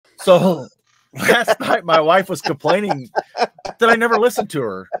So last night my wife was complaining that I never listened to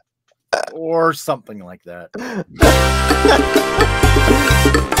her or something like that.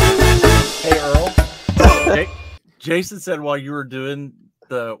 Hey, Earl. Jason said while you were doing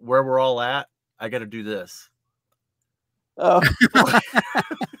the where we're all at, I got to do this. Oh.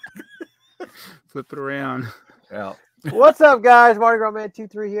 Flip it around. Yeah. What's up, guys? Mardi Gras Man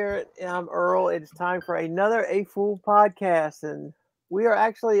 23 here. I'm Earl. It's time for another AFoOL podcast, and we are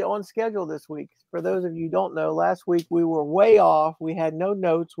actually on schedule this week. For those of you who don't know, last week we were way off. We had no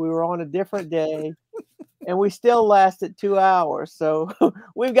notes. We were on a different day, and we still lasted 2 hours. So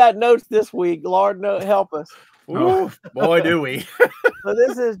we've got notes this week. Lord, help us. Ooh, boy, do we. So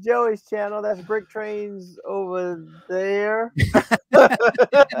this is Joey's channel. That's BrickTrains over there.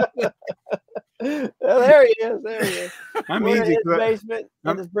 There he is. There he is. I'm We're easy. in his basement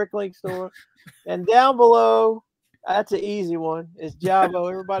in his Bricklink store. And down below, that's an easy one. It's Javo.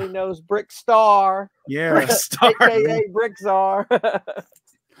 Everybody knows BrickTsar. Yeah. BrickTsar. AKA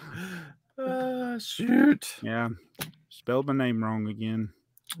BrickTsar. Shoot. Yeah. Spelled my name wrong again.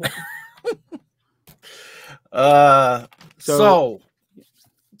 So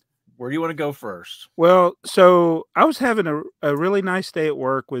where do you want to go first? Well, so I was having a really nice day at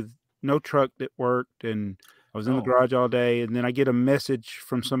work with no truck that worked, and I was in the garage all day, and then I get a message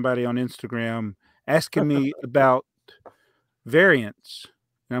from somebody on Instagram asking me about variants.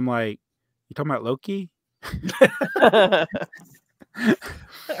 And I'm like, you talking about Loki?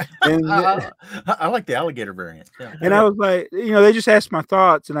 And I like the alligator variant. Yeah. And I was like, they just asked my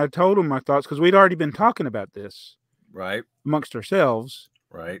thoughts, and I told them my thoughts because we'd already been talking about this right amongst ourselves.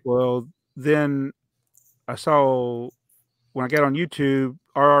 Right. Well, then I saw when I got on YouTube,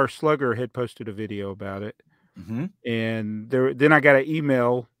 RR Slugger had posted a video about it. Mm-hmm. And then I got an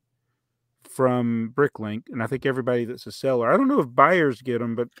email from Bricklink, and I think everybody that's a seller, I don't know if buyers get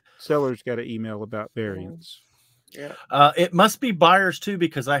them, but sellers got an email about variants. Yeah. It must be buyers too,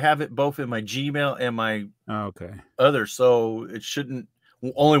 because I have it both in my Gmail and my other, so it shouldn't.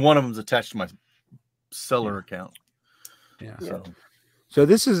 Only one of them is attached to my seller account. Yeah. So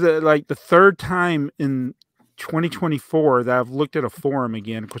this is like the third time in 2024 that I've looked at a forum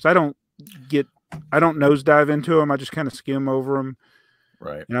again. Of course, I don't nosedive into them. I just kind of skim over them.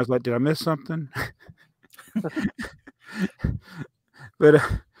 Right. And I was like, did I miss something? But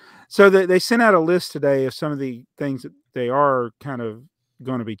so they sent out a list today of some of the things that they are kind of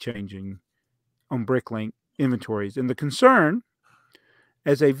going to be changing on Bricklink inventories. And the concern,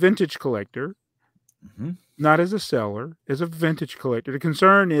 as a vintage collector, not as a seller, as a vintage collector, the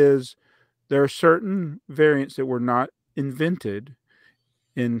concern is there are certain variants that were not invented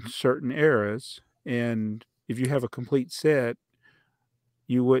in certain eras. And if you have a complete set,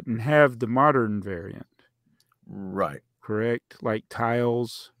 you wouldn't have the modern variant. Right. Correct? Like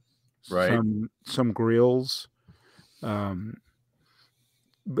tiles, right? Some grills, open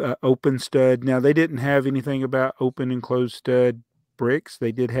stud. Now, they didn't have anything about open and closed stud bricks.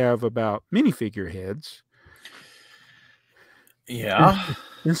 They did have about minifigure heads. Yeah.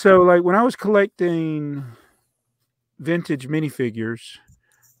 And so, like, when I was collecting vintage minifigures,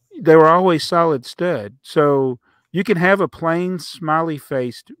 they were always solid stud. So you can have a plain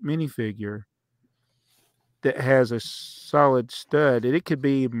smiley-faced minifigure that has a solid stud, and it could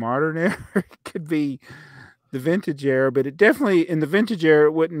be modern era, it could be the vintage era, but it definitely, in the vintage era,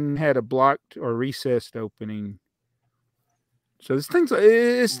 it wouldn't had a blocked or recessed opening. So it's things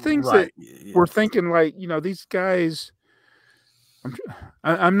that we're thinking, like, these guys,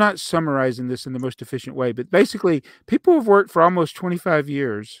 I'm not summarizing this in the most efficient way, but basically people have worked for almost 25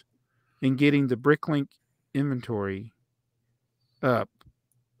 years in getting the Bricklink inventory up,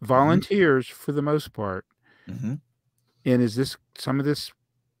 volunteers for the most part. Mm-hmm. And is some of this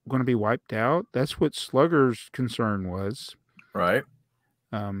going to be wiped out? That's what Slugger's concern was. Right.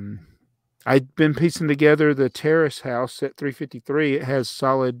 I'd been piecing together the terrace house at 353. It has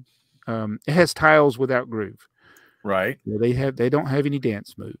solid, it has tiles without groove. Right. They don't have any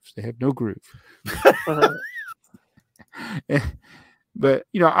dance moves. They have no groove. But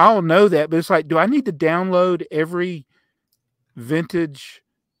I'll know that. But it's like, do I need to download every vintage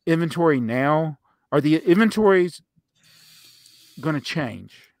inventory now? Are the inventories going to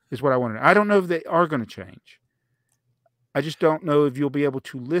change? Is what I want to know. I don't know if they are going to change. I just don't know if you'll be able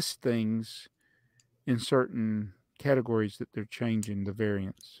to list things in certain categories that they're changing the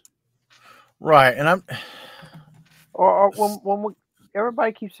variants. Right. And when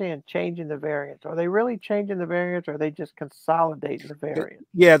everybody keeps saying changing the variants, are they really changing the variants, or are they just consolidating the variants?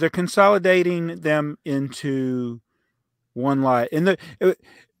 Yeah, they're consolidating them into one lot. And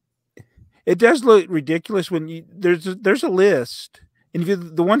it does look ridiculous when there's a list, And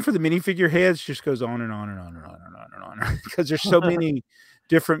if the one for the minifigure heads just goes on and on and on and on and on and on because there's so many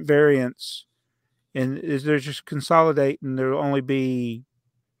different variants, and they're just consolidating. There'll only be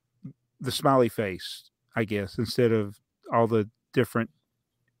the smiley face, I guess, instead of all the different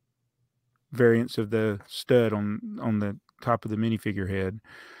variants of the stud on the top of the minifigure head.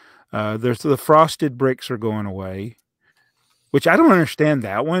 There's the frosted bricks are going away, which I don't understand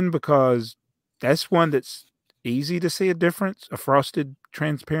that one because that's one that's easy to see a difference, a frosted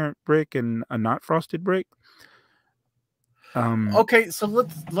transparent brick and a not frosted brick. Okay, so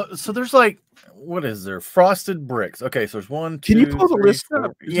so there's like, what is there? Frosted bricks. Okay, so there's 1, 2, can you pull the list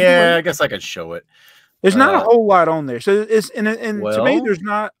up? Yeah, I guess I could show it. There's not a whole lot on there. So it's and well, to me, there's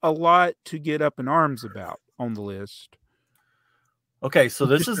not a lot to get up in arms about on the list. Okay, so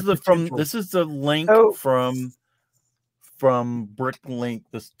this is the link from Bricklink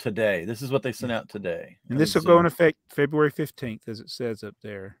today. This is what they sent out today. And this will go in effect February 15th, as it says up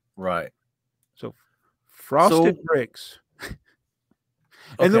there. Right. So frosted bricks.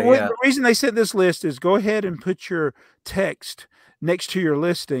 And the reason they sent this list is go ahead and put your text next to your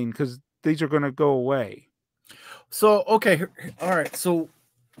listing because these are going to go away. So, okay. All right. So,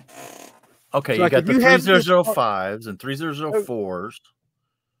 okay. So you got the 3005s and 3004s.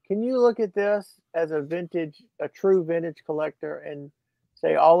 Can you look at this as a true vintage collector and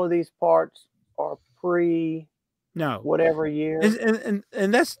say all of these parts are whatever year?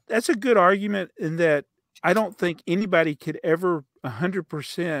 And that's a good argument in that I don't think anybody could ever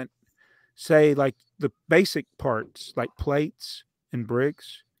 100% say like the basic parts like plates and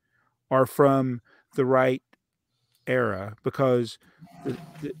bricks are from the right era because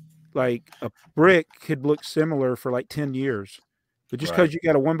like a brick could look similar for like 10 years. But just because you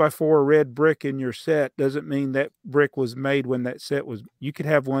got a 1x4 red brick in your set doesn't mean that brick was made when that set was. You could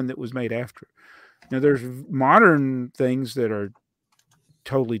have one that was made after. Now, there's modern things that are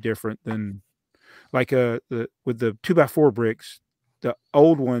totally different than like with the 2x4 bricks. The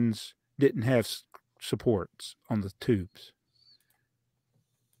old ones didn't have supports on the tubes.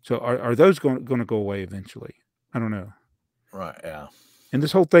 So are those going to go away eventually? I don't know. Right. Yeah. And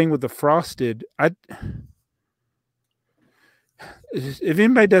this whole thing with the frosted, if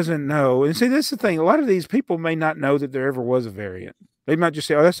anybody doesn't know, and see, that's the thing. A lot of these people may not know that there ever was a variant. They might just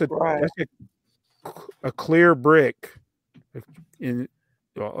say, "Oh, that's a clear brick."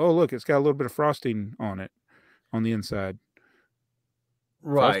 Oh, look, it's got a little bit of frosting on it on the inside.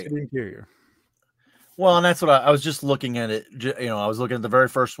 Right. Frosted interior. Well, and that's what I was just looking at it. I was looking at the very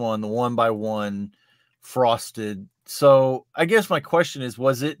first one, the 1x1 frosted. So I guess my question is,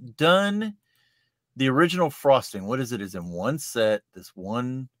 was it done? The original frosting, what is it? Is in one set. This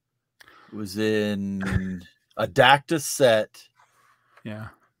one was in a Dacta set. Yeah.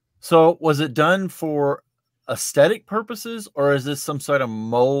 So was it done for aesthetic purposes, or is this some sort of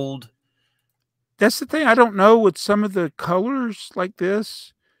mold? That's the thing. I don't know with some of the colors like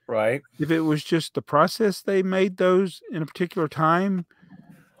this. Right. If it was just the process they made those in a particular time.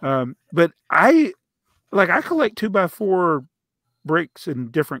 But I collect 2x4 bricks in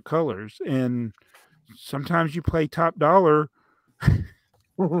different colors, and sometimes you play top dollar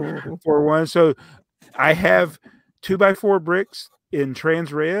for one. So I have 2x4 bricks in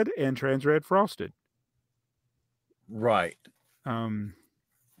trans red and trans red frosted. Right.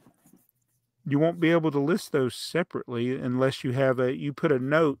 You won't be able to list those separately unless you put a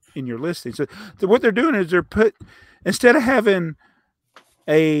note in your listing. So what they're doing is instead of having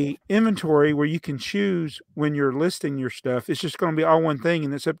a inventory where you can choose when you're listing your stuff, it's just going to be all one thing,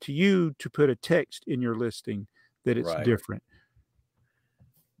 and it's up to you to put a text in your listing that it's different.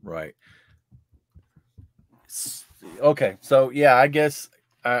 Right. Okay. So yeah, I guess.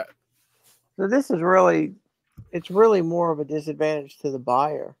 So this is really more of a disadvantage to the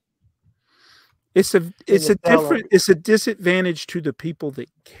buyer. It's a disadvantage to the people that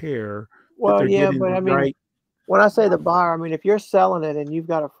care. Well, yeah, but I mean, when I say the buyer, I mean, if you're selling it and you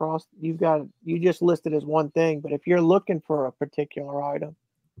just list it as one thing, but if you're looking for a particular item,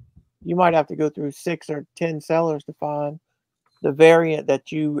 you might have to go through 6 or 10 sellers to find the variant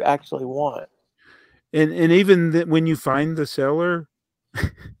that you actually want. And even when you find the seller,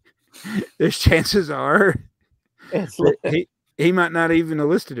 there's chances are he might not even have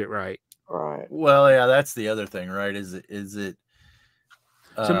listed it right. Right. Well, yeah, that's the other thing, right? Is it?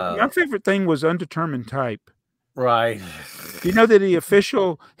 So my favorite thing was undetermined type. Right. You know that the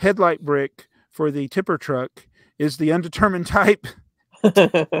official headlight brick for the tipper truck is the undetermined type.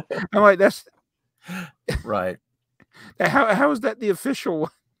 I'm like, that's right. How is that the official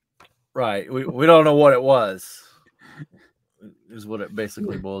one? Right. We don't know what it was. Is what it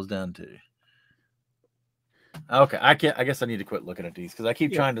basically boils down to. Okay, I can't. I guess I need to quit looking at these because I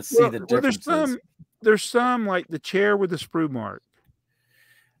keep trying to see the differences. There's some like the chair with the sprue mark.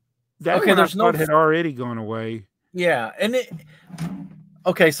 That okay, one there's I thought had already gone away. Yeah, and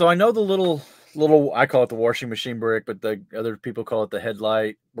okay, so I know the little I call it the washing machine brick, but the other people call it the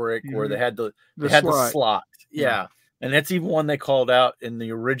headlight brick, where they had the slot. Yeah, and that's even one they called out in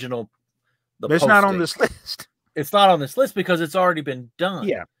the original. But it's not on this list. It's not on this list because it's already been done.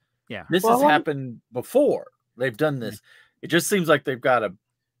 Yeah. This has happened before. They've done this. It just seems like they've got a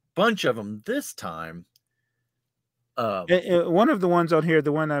bunch of them this time. One of the ones on here,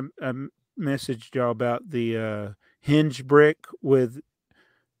 the one I messaged y'all about, the hinge brick with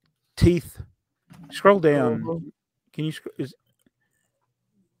teeth. Scroll down. Can you?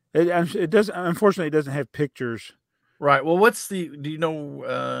 It doesn't. Unfortunately, it doesn't have pictures. Right. Well, do you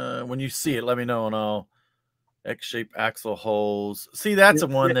know when you see it? Let me know, and I'll. X-shaped axle holes. See, that's a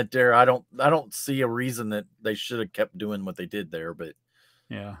one that I don't see a reason that they should have kept doing what they did there. But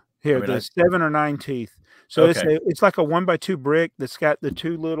yeah, here the 7 or 9 teeth. So it's like a 1x2 brick that's got the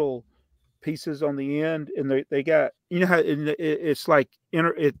 2 little pieces on the end, and they got, you know how it's like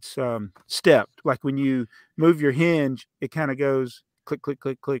it's stepped. Like when you move your hinge, it kind of goes click click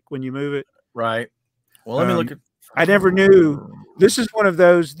click click when you move it. Right. Well, let me look at. I never knew. This is one of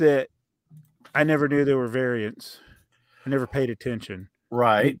those that I never knew there were variants. I never paid attention.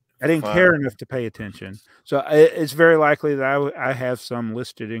 Right. I didn't care enough to pay attention. So it's very likely that I have some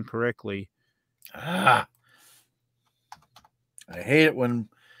listed incorrectly. I hate it when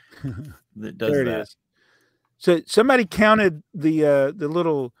it does there it that. Is. So somebody counted the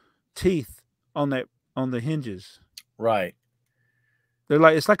little teeth on the hinges. Right.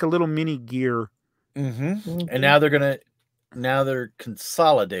 It's like a little mini gear. Mm-hmm. And now they're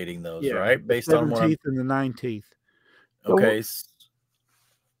consolidating those, right? Based on the 7 teeth and the 9 teeth. Okay.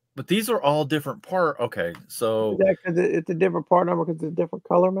 But these are all different part. Okay. So it's a different part number because it's a different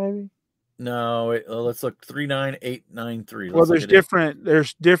color, maybe? No, let's look 39893. Well, there's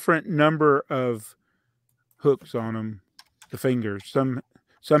different number of hooks on them, the fingers. Some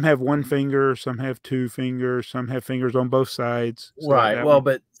have 1 finger, some have 2 fingers, some have fingers on both sides. So right. Well,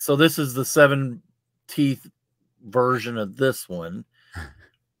 but so this is the 7 teeth version of this one,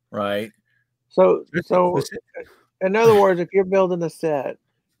 right? So in other words, if you're building a set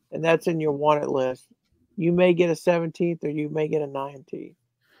and that's in your wanted list, you may get a 17th or you may get a 19th.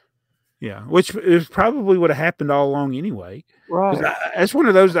 Yeah, which is probably would have happened all along anyway. Right. That's one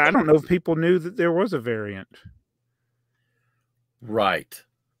of those that I don't know if people knew that there was a variant. Right.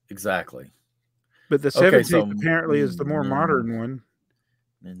 Exactly. But the 17th apparently is the more modern one.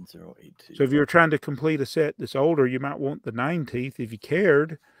 Min 082. So if you're trying to complete a set that's older, you might want the 9 teeth if you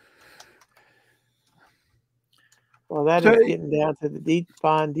cared. Well, that is getting down to the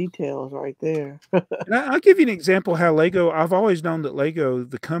fine details right there. And I'll give you an example how Lego, I've always known that Lego,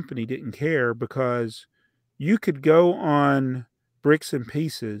 the company, didn't care, because you could go on Bricks and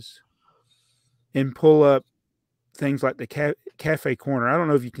Pieces and pull up things like the Cafe Corner. I don't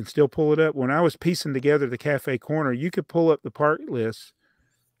know if you can still pull it up. When I was piecing together the Cafe Corner, you could pull up the part list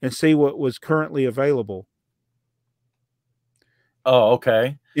and see what was currently available. Oh,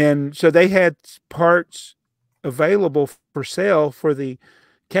 okay. And so they had parts available for sale for the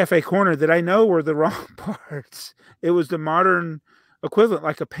Cafe Corner that I know were the wrong parts. It was the modern equivalent,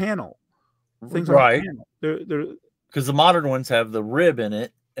 like a panel. Things right. Like a panel. Because the modern ones have the rib in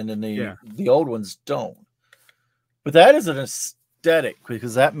it, and then the old ones don't. But that is an aesthetic,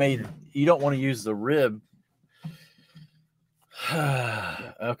 because that made you don't want to use the rib.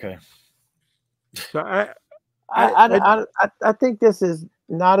 Okay. So I think this is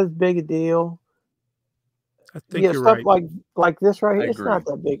not as big a deal. I think you're stuff right. like this right here, it's not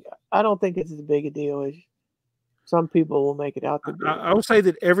that big. I don't think it's as big a deal as some people will make it out to be. I would say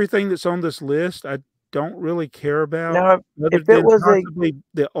that everything that's on this list, I don't really care about. Now, if it was possibly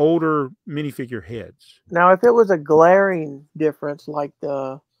the older minifigure heads. Now, if it was a glaring difference, like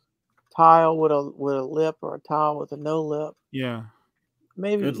the tile with a lip or a tile with a no lip, yeah,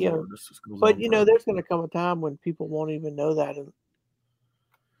 maybe but there's going to come a time when people won't even know that,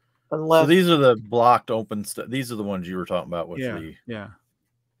 unless. So these are the blocked open stuff. These are the ones you were talking about with the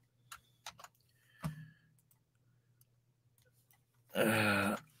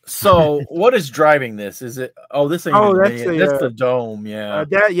So what is driving this? Is it? Oh, this ain't. Oh, that's the dome. Yeah.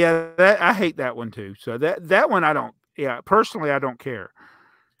 I hate that one too. So that one I don't. Yeah, personally I don't care.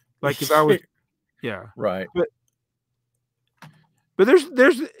 Like if I was, right. But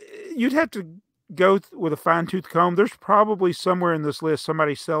there's you'd have to go with a fine-tooth comb. There's probably somewhere in this list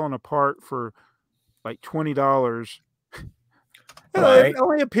somebody selling a part for like $20. Right. It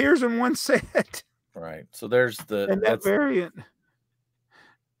only appears in one set. Right. So there's and that variant.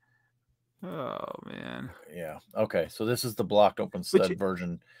 Oh man. Yeah. Okay. So this is the blocked open But stud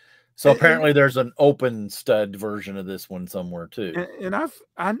version. So apparently there's an open stud version of this one somewhere too. And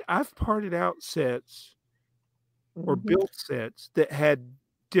I've parted out sets or built sets that had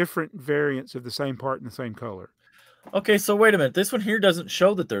different variants of the same part in the same color. Okay, so wait a minute. This one here doesn't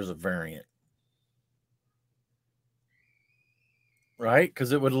show that there's a variant. Right?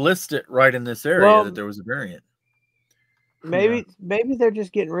 Because it would list it right in this area that there was a variant. Maybe they're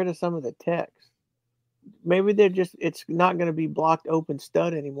just getting rid of some of the text. Maybe it's not going to be blocked open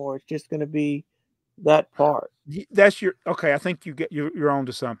stud anymore. It's just going to be that part. That's okay. I think you're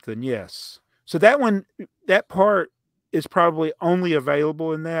onto something. Yes. So that part is probably only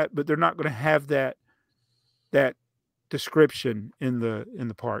available in that, but they're not going to have that description in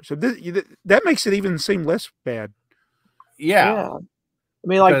the part. So that makes it even seem less bad. Yeah. I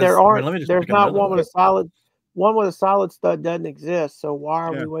mean, like there's not one with a solid stud doesn't exist. So why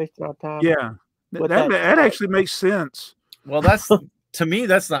are we wasting our time? Yeah. That actually makes sense. Well, to me,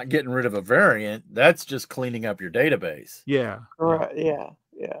 that's not getting rid of a variant. That's just cleaning up your database. Yeah. Correct. Yeah.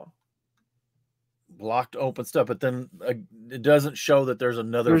 Blocked open stuff, but then it doesn't show that there's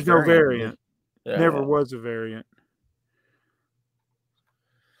another. There's no variant. Yeah. Never was a variant.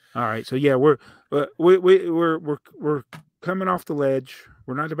 All right. So yeah, we're coming off the ledge.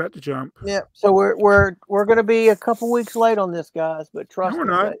 We're not about to jump. Yeah. So we're going to be a couple weeks late on this, guys. But trust me, we're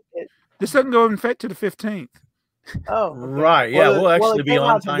not. This doesn't go in effect to the 15th. Oh, okay. Right. Yeah, we'll actually be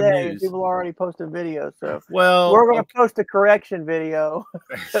on time news. People are already posting videos, so we're going to post a correction video.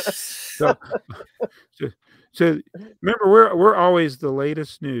 so remember, we're always the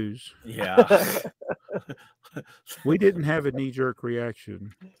latest news. Yeah. We didn't have a knee-jerk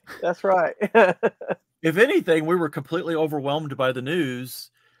reaction. That's right. If anything, we were completely overwhelmed by the news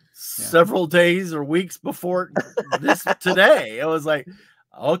several days or weeks before this today. It was like,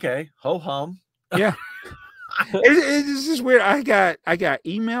 okay, ho hum. Yeah. It's just weird. I got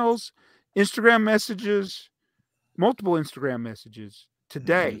emails, Instagram messages, multiple Instagram messages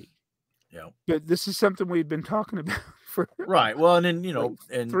today. Yeah. But this is something we've been talking about for right. Well, and then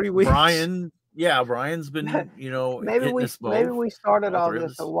and 3 weeks. Brian's been maybe we started all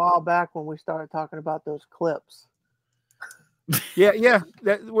this a while back when we started talking about those clips. Yeah.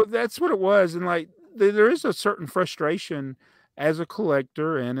 That's what it was, and like there is a certain frustration as a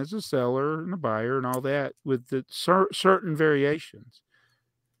collector and as a seller and a buyer and all that with the certain variations.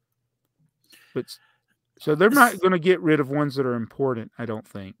 But so they're not going to get rid of ones that are important, I don't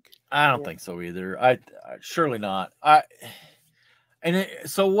think. I don't think so either. I surely not.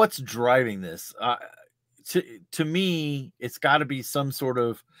 So what's driving this? To me, it's got to be some sort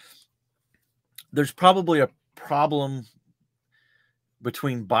of. There's probably a problem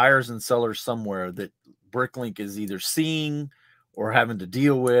between buyers and sellers somewhere that Bricklink is either seeing or having to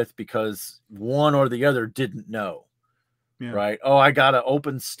deal with because one or the other didn't know. Yeah. Right? Oh, I got an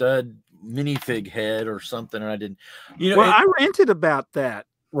open stud minifig head or something, and I didn't. I ranted about that.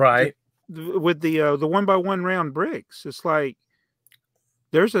 Right. With the 1x1 round bricks, it's like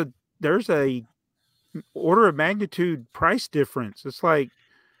there's a order of magnitude price difference. It's like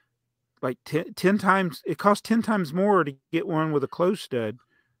 10 times. It costs 10 times more to get one with a closed stud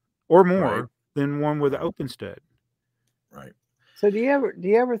or more than one with an open stud. Right. So do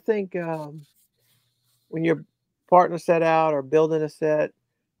you ever think when you're parting a set out or building a set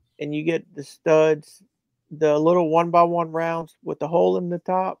and you get the studs, the little 1x1 rounds with the hole in the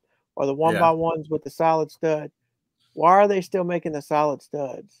top, or the 1x1s with the solid stud, why are they still making the solid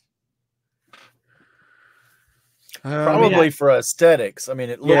studs? Probably for aesthetics. I mean,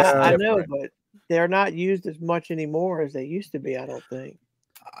 it looks different. I know, but they're not used as much anymore as they used to be, I don't think.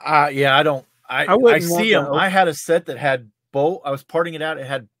 I see them. I had a set that had both. I was parting it out. It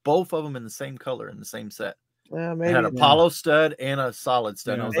had both of them in the same color in the same set. Maybe it had a Apollo stud and a solid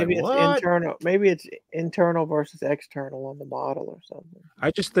stud. And I was maybe like, it's what? internal. Maybe it's internal versus external on the model or something.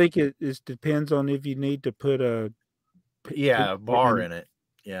 I just think it depends on if you need to put a bar in it.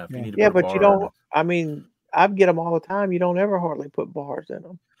 Yeah, if you need to. Yeah, but you don't. I mean, I get them all the time. You don't ever hardly put bars in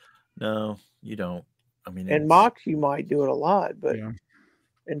them. No, you don't. I mean, in mocks you might do it a lot, but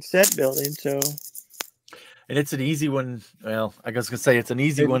in set building, so. And it's an easy one. Well, I was gonna say it's an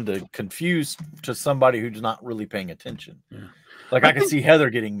easy one to confuse to somebody who's not really paying attention. Yeah. Like I can see Heather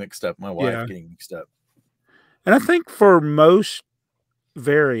getting mixed up, my wife getting mixed up. And I think for most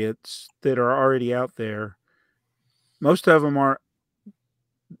variants that are already out there, most of them are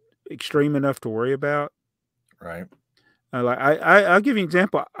extreme enough to worry about. Right. I'll give you an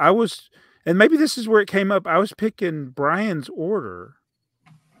example. And maybe this is where it came up. I was picking Brian's order,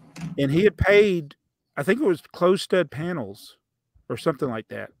 and he had paid I think it was closed stud panels or something like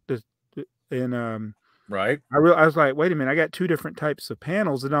that. And Right. I was like, wait a minute, I got two different types of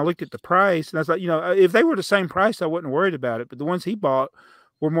panels, and I looked at the price, and I was like, if they were the same price, I wasn't worried about it. But the ones he bought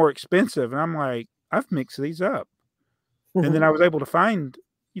were more expensive, and I'm like, I've mixed these up, and then I was able to find,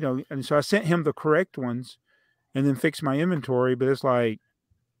 and so I sent him the correct ones, and then fixed my inventory. But it's like,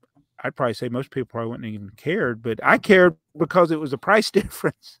 I'd probably say most people probably wouldn't even cared, but I cared because it was a price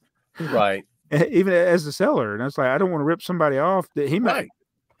difference, Right. even as the seller. And I was like, I don't want to rip somebody off that he might. Right.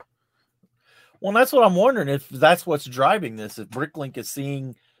 Well, that's what I'm wondering, if that's what's driving this, if Bricklink is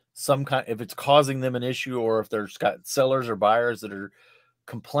seeing some kind, if it's causing them an issue, or if there's got sellers or buyers that are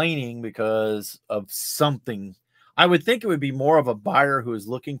complaining because of something. I would think it would be more of a buyer who is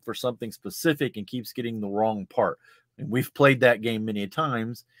looking for something specific and keeps getting the wrong part. And we've played that game many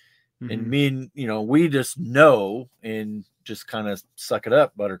times. And me and, we just know and just kind of suck it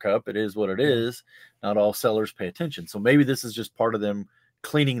up, Buttercup. It is what it is. Not all sellers pay attention. So maybe this is just part of them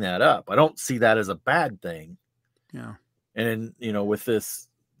cleaning that up. I don't see that as a bad thing. Yeah. And with this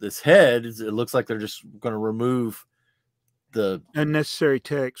head, it looks like they're just going to remove the unnecessary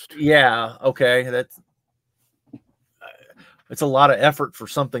text. Yeah. Okay. It's a lot of effort for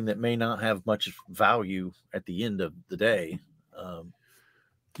something that may not have much value at the end of the day.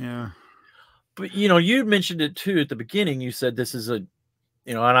 Yeah. But you mentioned it too at the beginning. You said this is and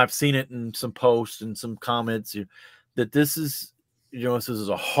I've seen it in some posts and some comments, that this is, this is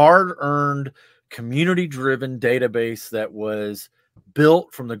a hard-earned, community-driven database that was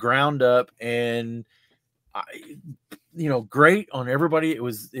built from the ground up, and great on everybody. It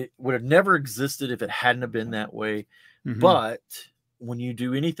would have never existed if it hadn't have been that way. But when you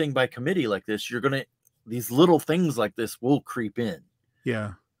do anything by committee like this, these little things like this will creep in.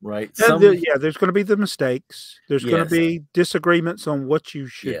 Yeah. Right. There's going to be the mistakes. There's going to be disagreements on what you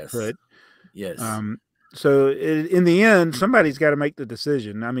should put. Yes. So in the end, somebody's got to make the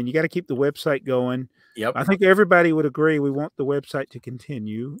decision. I mean, you got to keep the website going. Yep. I think everybody would agree we want the website to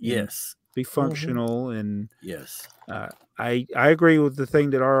continue. Yes. Be functional. And yes. I agree with the thing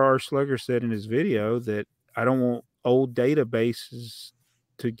that R.R. Slugger said in his video, that I don't want old databases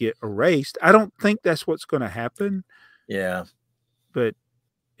to get erased. I don't think that's what's going to happen. Yeah. But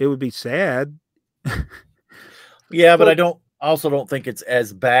it would be sad. Yeah, but I also don't think it's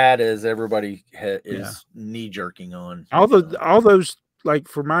as bad as everybody is knee jerking on. All those, like,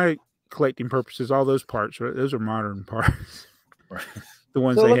 for my collecting purposes, all those parts, those are modern parts. Right. The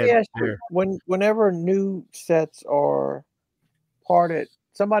ones so they let had me ask there. You, whenever new sets are parted,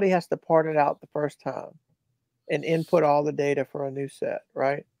 somebody has to part it out the first time and input all the data for a new set,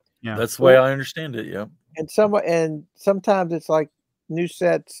 right? Yeah, that's the way I understand it. Yeah. And sometimes it's like new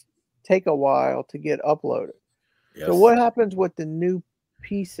sets take a while to get uploaded. Yes. So what happens with the new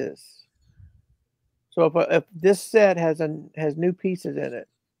pieces? So if this set has new pieces in it,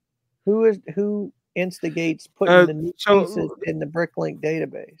 who instigates putting the new pieces in the Bricklink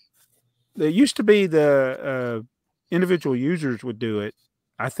database? There used to be the individual users would do it.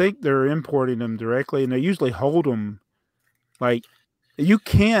 I think they're importing them directly, and they usually hold them. Like, you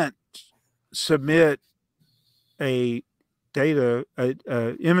can't submit a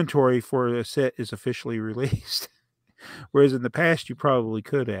inventory for a set is officially released, whereas in the past you probably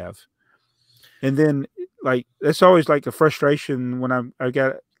could have. And then, like, that's always like a frustration when I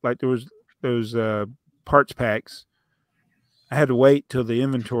got, like, there was those parts packs. I had to wait till the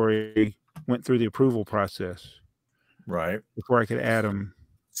inventory went through the approval process, right, before I could add them.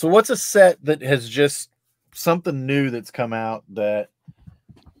 So what's a set that has just something new that's come out that,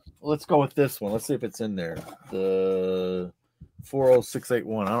 let's go with this one. Let's see if it's in there. The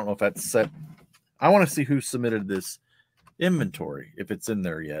 40681. I don't know if that's set. I want to see who submitted this inventory, if it's in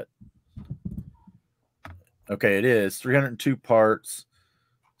there yet. Okay, it is 302 parts.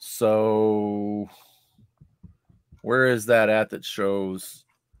 So where is that at that shows?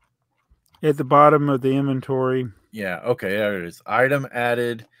 At the bottom of the inventory. Yeah, okay, there it is. Item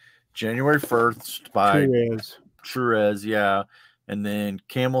added January 1st by Trurez, yeah. And then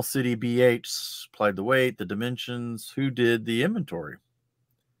Camel City BH supplied the weight, the dimensions. Who did the inventory?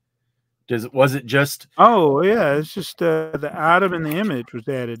 Was it just? Oh yeah, it's just the item and the image was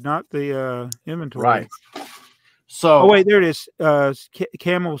added, not the inventory. Right. So, oh wait, there it is.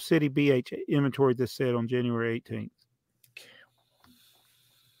 Camel City BH inventory this set on January 18th.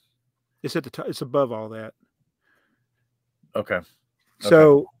 It's at the top. It's above all that. Okay.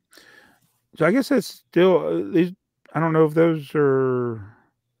 So I guess that's still these. I don't know if those are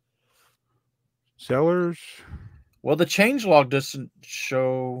sellers. Well, the changelog doesn't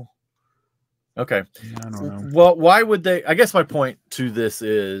show. Okay. I don't know. Well, why would they? I guess my point to this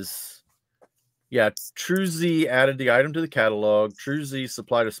is Yeah, TrueZ added the item to the catalog. TrueZ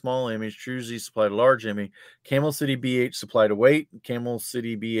supplied a small image. TrueZ supplied a large image. Camel City BH supplied a weight. Camel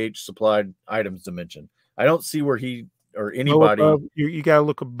City BH supplied items dimension. I don't see where he or anybody above, you got to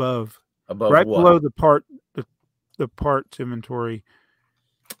look above right what? below the parts inventory.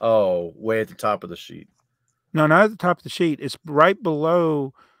 Oh, way at the top of the sheet. No, not at the top of the sheet. It's right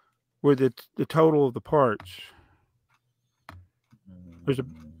below where the total of the parts. There's a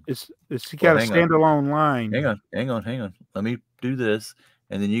it's got a standalone line. Hang on. Let me do this,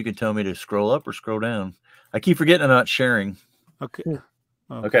 and then you can tell me to scroll up or scroll down. I keep forgetting I'm not sharing. Okay.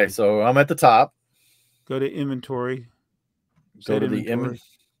 Okay, so I'm at the top. Go to inventory. Go to the image.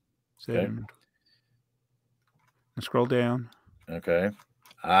 Okay. And scroll down. Okay.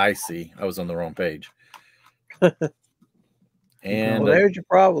 I see. I was on the wrong page. And there's your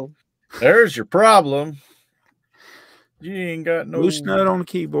problem. There's your problem. You ain't got no loose nut on the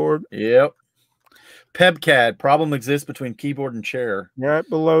keyboard. Yep. PebCAD. Problem exists between keyboard and chair. Right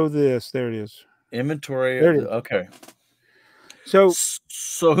below this. There it is. Inventory. There it is. Okay. So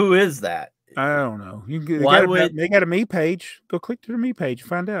who is that? I don't know. They got a me page. Go click to the me page.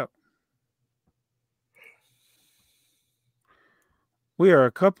 Find out. We are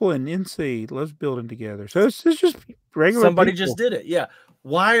a couple in NC loves building together. So it's just regular. Somebody people. just did it. Yeah.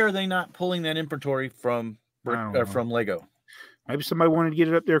 Why are they not pulling that inventory from from Lego? Maybe somebody wanted to get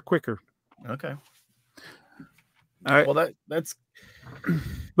it up there quicker. Okay. All right. Well, that's.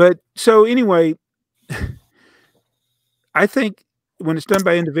 But so anyway, I think when it's done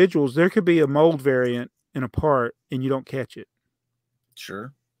by individuals, there could be a mold variant in a part, and you don't catch it.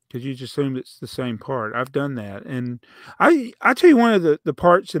 Sure. Because you just assume it's the same part. I've done that, and I tell you, one of the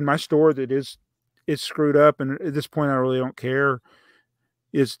parts in my store that is screwed up, and at this point I really don't care,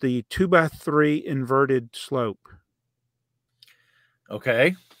 is the 2x3 inverted slope.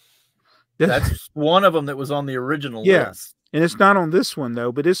 Okay, that's one of them that was on the original list, and it's not on this one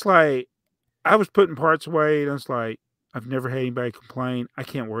though. But it's like I was putting parts away, and it's like I've never had anybody complain. I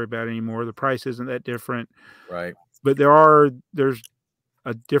can't worry about it anymore. The price isn't that different, right? But there's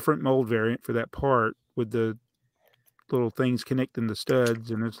a different mold variant for that part with the little things connecting the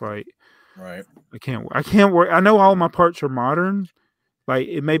studs, and it's like, right. I can't work. I know all my parts are modern. Like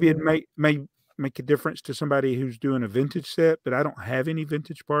it may make a difference to somebody who's doing a vintage set, but I don't have any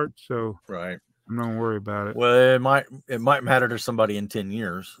vintage parts, so right. I'm not worried about it. Well, it might matter to somebody in 10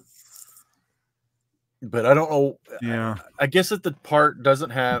 years. But I don't know. Yeah. I guess that the part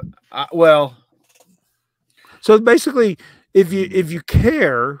doesn't have so basically if you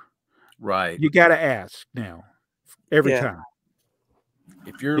care, right, you got to ask now every time.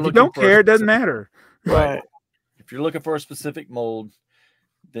 If you don't care, it doesn't matter. Right. If you're looking for a specific mold,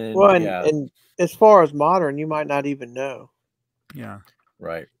 then and as far as modern, you might not even know. Yeah.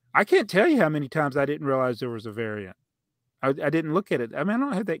 Right. I can't tell you how many times I didn't realize there was a variant. I didn't look at it. I mean, I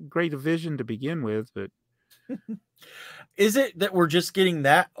don't have that great a vision to begin with, but is it that we're just getting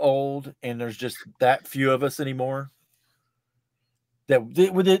that old and there's just that few of us anymore? That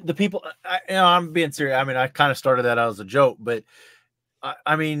with the people, I'm being serious. I mean, I kind of started that out as a joke, but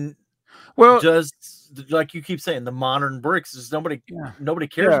I mean, just like you keep saying, the modern bricks is nobody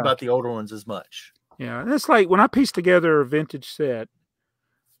cares about the older ones as much. Yeah, and it's like when I piece together a vintage set,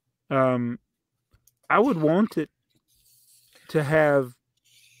 I would want it to have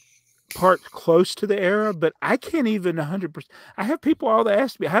parts close to the era, but I can't even 100%. I have people all that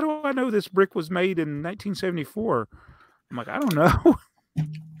ask me, how do I know this brick was made in 1974? I'm like, I don't know.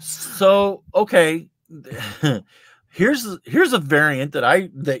 So, okay. Here's a variant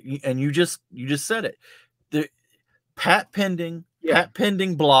and you just said it. The pat pending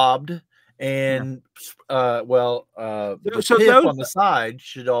blobbed and the so tip on the side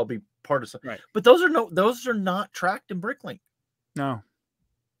should all be part of something. Right. But those are not tracked in Bricklink. No.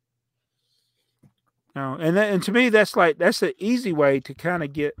 And to me that's the easy way to kind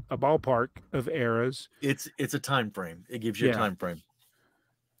of get a ballpark of eras. It's a time frame. It gives you a time frame.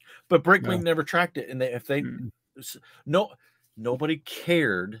 But Bricklink never tracked it, and nobody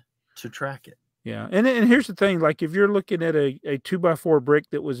cared to track it. Yeah, and here's the thing: like if you're looking at a 2x4 brick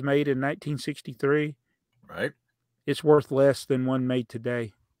that was made in 1963, right, it's worth less than one made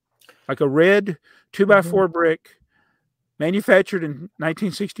today. Like a red 2x4 brick, manufactured in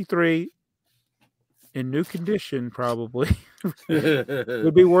 1963, in new condition, probably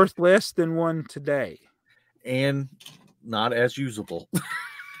would be worth less than one today, and not as usable.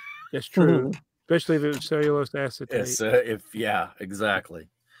 That's true, especially if it was cellulose acetate. Yes, exactly.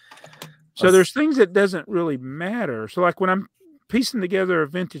 So there's things that doesn't really matter. So like when I'm piecing together a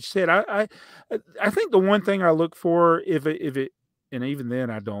vintage set, I think the one thing I look for if it and even then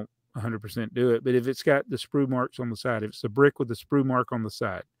I don't 100% do it. But if it's got the sprue marks on the side, if it's a brick with the sprue mark on the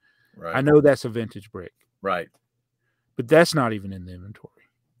side, Right. I know that's a vintage brick. Right. But that's not even in the inventory.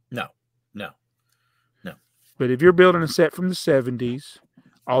 No. But if you're building a set from the 70s,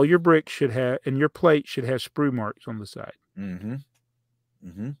 all your bricks should have, and your plate should have sprue marks on the side. Mm-hmm.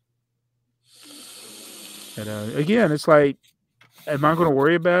 Mm-hmm. And again, it's like, am I going to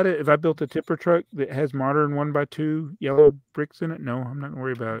worry about it if I built a tipper truck that has modern 1x2 yellow bricks in it? No, I'm not going to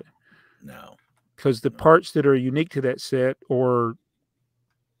worry about it. No. Because the parts that are unique to that set or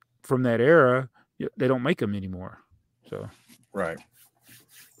from that era, they don't make them anymore. So, right.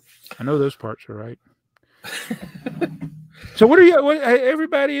 I know those parts are right. So,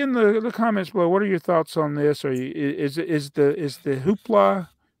 everybody in the comments below? What are your thoughts on this? Is the hoopla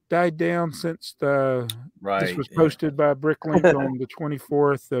died down since this was posted by Bricklink on the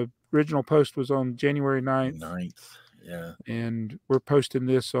 24th? The original post was on January 9th. Yeah, and we're posting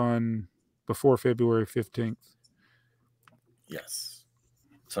this on before February 15th. Yes.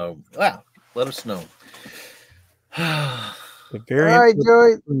 So, let us know. All right,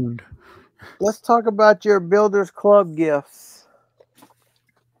 Joey. Let's talk about your Builders Club gifts.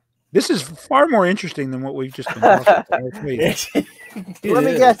 This is far more interesting than what we've just been talking about. Let me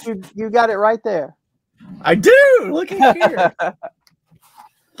guess, you got it right there. I do. Look at here.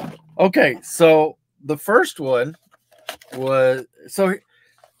 Okay, so the first one was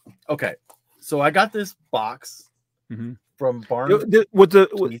okay. So I got this box from Barnes.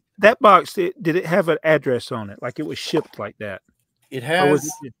 That box, did it have an address on it? Like it was shipped like that? It has.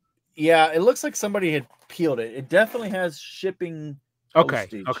 Yeah, it looks like somebody had peeled it. It definitely has shipping. Okay.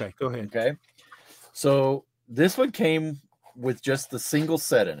 Okay. Go ahead. Okay. So this one came with just the single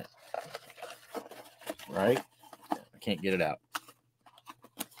set in it. Right? I can't get it out.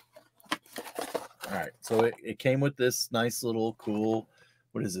 All right. So it came with this nice little cool,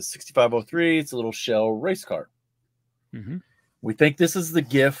 what is this? 6503. It's a little shell race car. We think this is the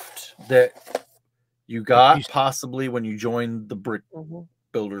gift that you got possibly when you joined the Brick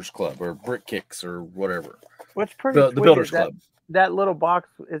Builders Club or Brick Kicks or whatever. What's pretty the Builders Club. That little box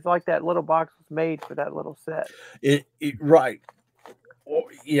is like that little box was made for that little set. Right.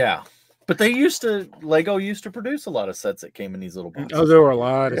 Yeah. But Lego used to produce a lot of sets that came in these little boxes. Oh, there were a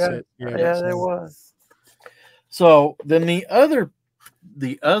lot of sets. Yeah, there was. So then the other,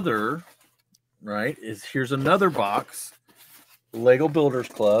 right, is here's another box, Lego Builders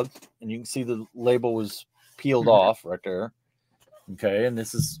Club, and you can see the label was peeled off right there. Okay, and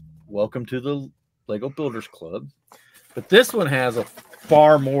this is welcome to the Lego Builders Club. But this one has a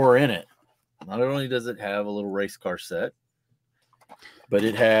far more in it. Not only does it have a little race car set, but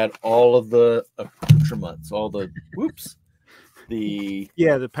it had all of the accoutrements, all the the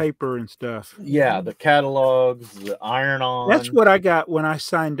paper and stuff. Yeah, the catalogs, the iron-on. That's what I got when I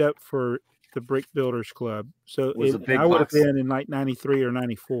signed up for the Brick Builders Club. So I would have been in like 93 or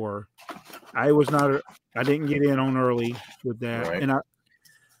 94. I didn't get in on early with that. Right. And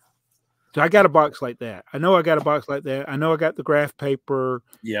so I got a box like that. I know I got a box like that. I know I got the graph paper.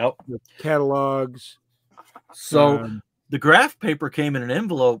 Yep. The catalogs. So the graph paper came in an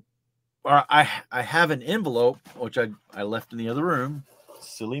envelope. Or I have an envelope, which I left in the other room.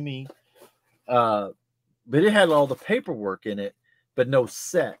 Silly me. But it had all the paperwork in it, but no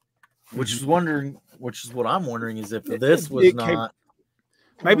set. Which is what I'm wondering is if this was not.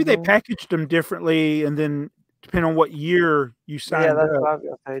 Maybe they packaged them differently, and then depending on what year you signed up. Yeah, that's what I was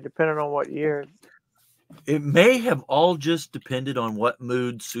going to say. Depending on what year. It may have all just depended on what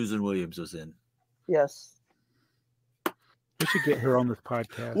mood Susan Williams was in. Yes. We should get her on this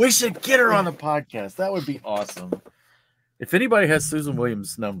podcast. We should get her on the podcast. That would be awesome. If anybody has Susan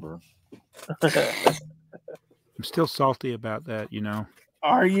Williams' number. I'm still salty about that, you know.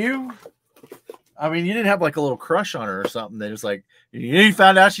 Are you? I mean, you didn't have like a little crush on her or something. They just like, you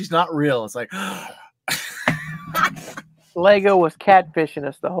found out she's not real. It's like, Lego was catfishing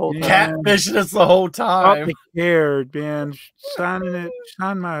us the whole time. Catfishing us the whole time. I cared, man. Sign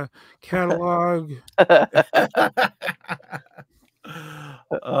my catalog.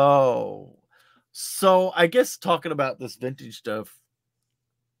 Oh, so I guess talking about this vintage stuff,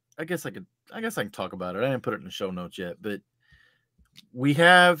 I guess I can talk about it. I didn't put it in the show notes yet, but we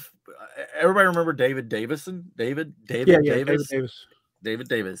have everybody remember David Davis. David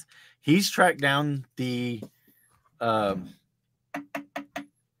Davis. He's tracked down the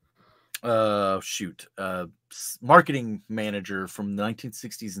marketing manager from the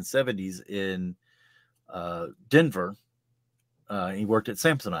 1960s and 70s in Denver. He worked at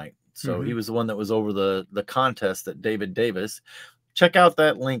Samsonite, so he was the one that was over the contest at David Davis. Check out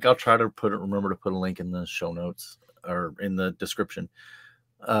that link. I'll try to remember to put a link in the show notes or in the description.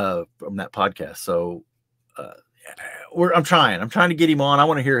 from that podcast. So I'm trying to get him on. I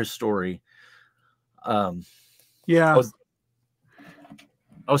want to hear his story. Yeah.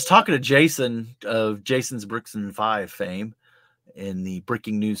 I was talking to Jason of Jason's Bricks and Five fame in the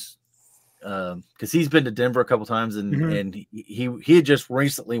breaking news, because he's been to Denver a couple times, and he had just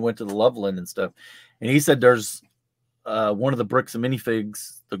recently went to the Loveland and stuff, and he said there's one of the bricks and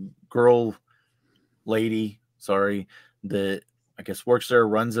minifigs, the girl lady, that I guess works there,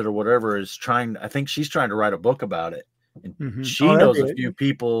 runs it or whatever, is trying. I think she's trying to write a book about it, and she knows a few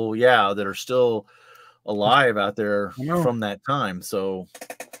people, that are still alive out there from that time. So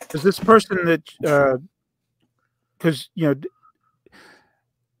is this person that because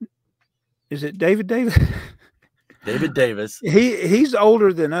is it David Davis? He's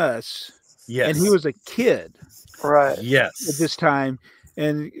older than us. Yes. And he was a kid. Right. Yes. At this time.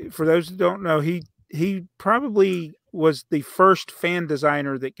 And for those who don't know, he probably was the first fan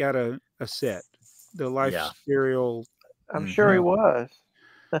designer that got a set. The Life Serial. I'm sure he was.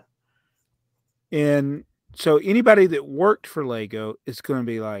 And so anybody that worked for Lego is going to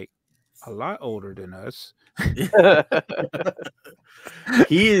be like a lot older than us.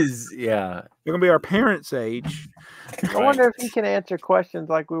 He is, yeah. They're going to be our parents' age. I wonder if he can answer questions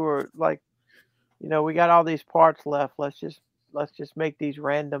like we were like, we got all these parts left. Let's just make these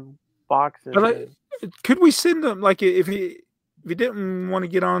random boxes. But could we send them, like, if he didn't want to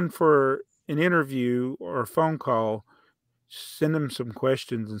get on for an interview or a phone call, send him some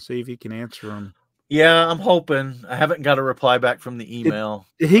questions and see if he can answer them. Yeah, I'm hoping. I haven't got a reply back from the email.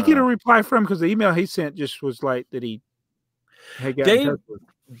 Did he get a reply from? Because the email he sent just was like that he had got in touch with.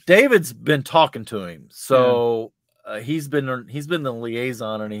 David's been talking to him, so he's been the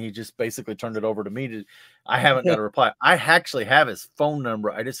liaison, and he just basically turned it over to me. I haven't got a reply. I actually have his phone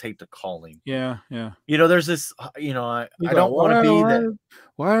number. I just hate to call him. Yeah, yeah. There's this. I don't want to be that.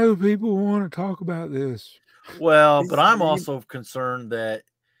 Why do people want to talk about this? Well, but I'm also concerned that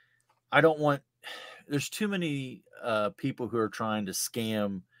I don't want. There's too many people who are trying to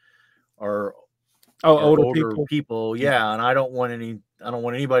scam or older people. Yeah, and I don't want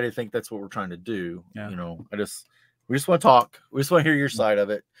anybody to think that's what we're trying to do. Yeah. We just want to talk. We just want to hear your side of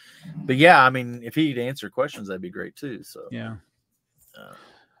it. But yeah, I mean, if he'd answer questions, that'd be great too. So yeah.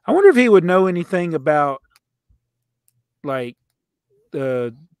 I wonder if he would know anything about like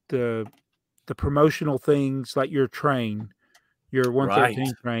the promotional things, like your train. Your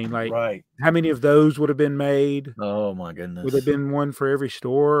 113 train, like how many of those would have been made? Oh my goodness! Would have been one for every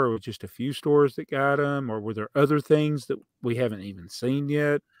store, or just a few stores that got them, or were there other things that we haven't even seen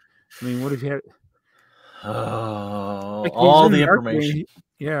yet? I mean, what if you had? Oh, like all the information.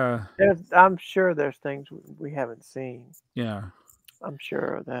 Yeah, I'm sure there's things we haven't seen. Yeah, I'm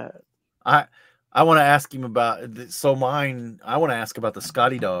sure of that. I want to ask him about. So mine. I want to ask about the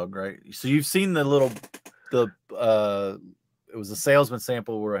Scotty dog, right? So you've seen it was a salesman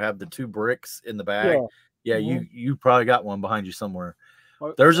sample where I have the 2 bricks in the bag. Yeah, you probably got one behind you somewhere.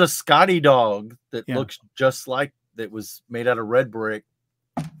 There's a Scotty dog that looks just like that, was made out of red brick,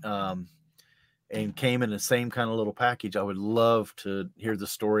 and came in the same kind of little package. I would love to hear the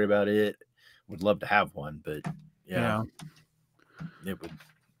story about it. Would love to have one, but it would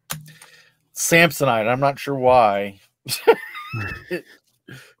Samsonite. I'm not sure why.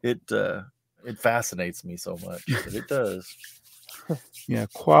 It fascinates me so much, but it does. Yeah,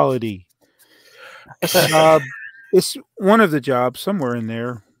 quality. It's one of the jobs somewhere in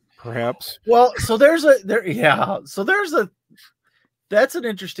there, perhaps. Well, so that's an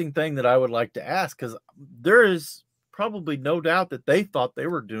interesting thing that I would like to ask, because there is probably no doubt that they thought they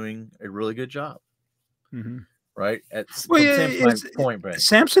were doing a really good job, right?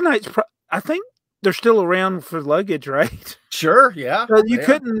 Samsonite's. I think they're still around for luggage, right? Sure, yeah. So you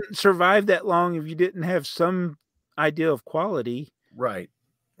couldn't survive that long if you didn't have some idea of quality. Right.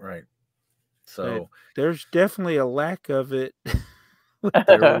 So there's definitely a lack of it.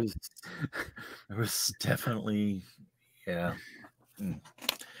 there was definitely, yeah.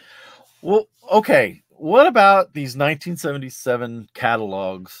 Well, okay. What about these 1977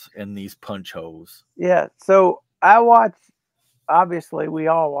 catalogs and these punch holes? Yeah. So obviously we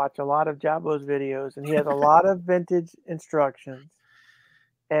all watch a lot of Jabo's videos, and he has a lot of vintage instructions.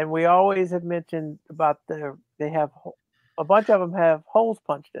 And we always have mentioned about they have a bunch of them have holes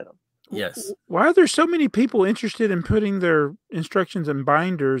punched in them. Yes. Why are there so many people interested in putting their instructions in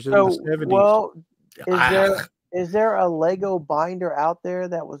binders in the 70s? Well, is there a Lego binder out there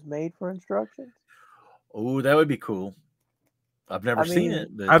that was made for instructions? Oh, that would be cool. I've never seen it.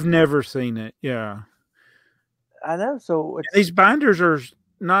 I've never seen it. Yeah. I know. So these binders are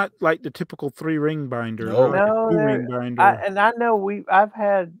not like the typical 3-ring binder. No. They're like No, a 2-ring binder. I know I've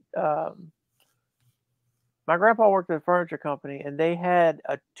had my grandpa worked at a furniture company, and they had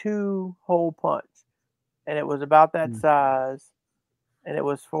a 2-hole punch, and it was about that size, and it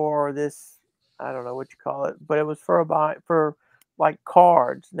was for this, I don't know what you call it, but it was for for like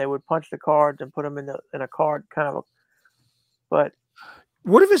cards. They would punch the cards and put them in a card kind of. But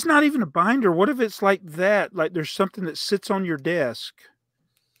what if it's not even a binder? What if it's like that? Like there's something that sits on your desk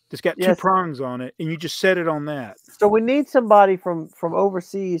that's got 2 prongs on it, and you just set it on that. So we need somebody from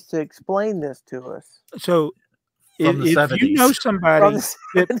overseas to explain this to us. So From the if 70s. you know somebody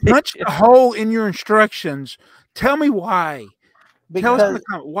that punched a hole in your instructions, tell me why. Tell us in the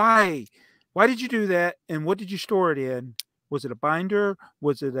comment why. Why did you do that, and what did you store it in? Was it a binder?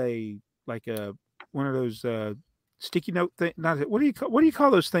 Was it one of those sticky note thing? Not what do you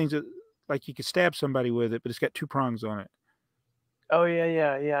call those things that like you could stab somebody with it, but it's got 2 prongs on it? Oh yeah.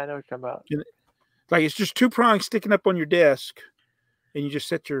 I know what you're talking about. Like it's just 2 prongs sticking up on your desk, and you just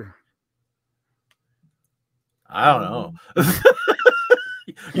set your. I don't know.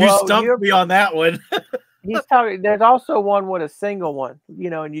 You stumped me on that one. He's talking. There's also one with a single one,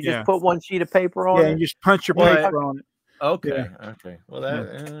 and you just put one sheet of paper on it. Yeah, and you just punch your paper on it. Okay. Okay. Well,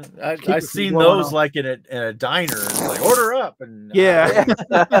 I've seen those like in a diner. It's like order up, and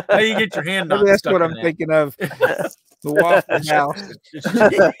how you get your hand? Maybe that's what I'm thinking of. The Waffle House.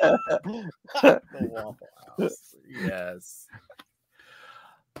 The Waffle House. Yes.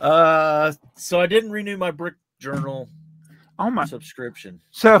 So I didn't renew my Brick Journal subscription.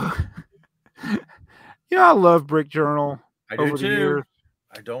 So I love Brick Journal. I do too. Years,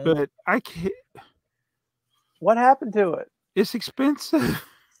 I don't, but I can't. What happened to it? It's expensive.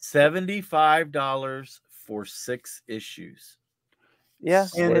 $75 for 6 issues. Yeah,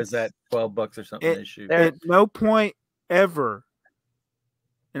 so what is that? $12 or something an issue? At no point ever,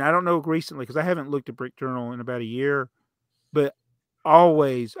 and I don't know recently because I haven't looked at Brick Journal in about a year, but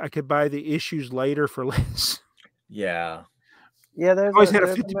always I could buy the issues later for less. Yeah. Yeah, there's always had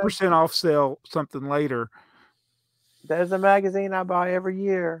a 50% off sale something later. There's a magazine I buy every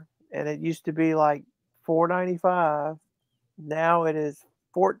year, and it used to be like $4.95. Now it is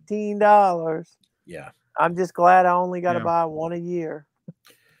 $14. Yeah. I'm just glad I only got to buy one a year.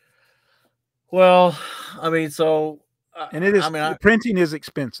 Well, I mean, so and it is. Printing is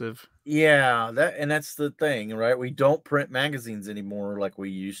expensive. Yeah, that's the thing, right? We don't print magazines anymore like we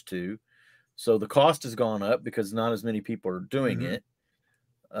used to, so the cost has gone up because not as many people are doing it.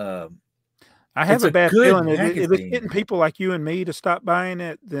 I have a bad feeling if it's getting people like you and me to stop buying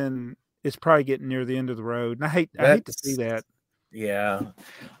it, then it's probably getting near the end of the road. And I hate to see that. Yeah,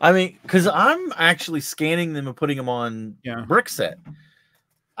 I mean, because I'm actually scanning them and putting them on BrickTsar.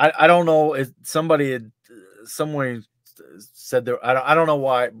 I don't know if somebody had somewhere said there. I don't know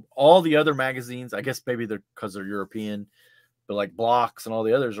why all the other magazines. I guess maybe they're because they're European, but like Blocks and all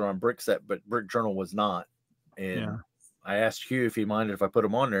the others are on BrickTsar, but Brick Journal was not. And I asked Hugh if he minded if I put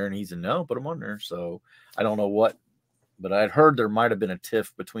them on there, and he said no, put them on there. So I don't know what, but I'd heard there might have been a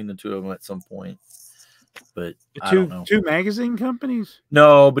tiff between the two of them at some point. But I don't know. Two magazine companies?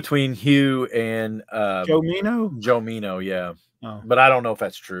 No, between Hugh and Joe Mino. Joe Mino, yeah. Oh. But I don't know if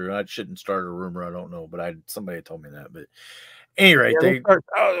that's true. I shouldn't start a rumor. I don't know, but somebody told me that. But anyway,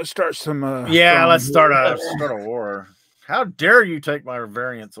 let's start some. Let's start a war. How dare you take my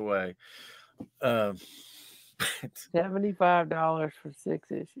variants away? $75 for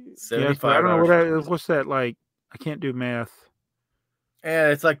 6 issues. $75. I don't know what's that like. I can't do math. Yeah,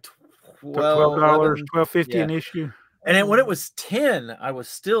 it's like $12, $12.50 an issue. And when it was 10, I was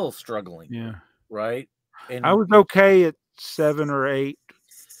still struggling. Yeah, right. And I was okay at 7 or 8,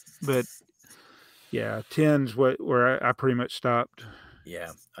 but 10's where I pretty much stopped.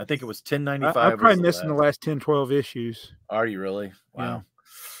 Yeah, I think it was $10.95. I'm probably missing the last 10, 12 issues. Are you really? Wow.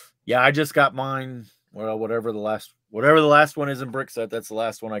 Yeah, I just got mine. Well, whatever the last one is in BrickTsar, that's the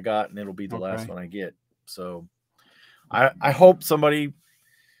last one I got, and it'll be the last one I get. So I hope somebody.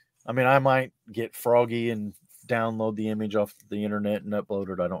 I mean, I might get froggy and download the image off the internet and upload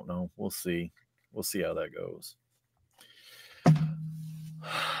it. I don't know. We'll see. We'll see how that goes.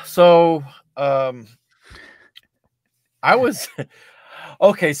 So, I was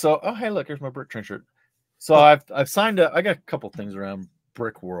okay. So, hey, look, here's my BrickTrains shirt. So I've signed up. I got a couple things around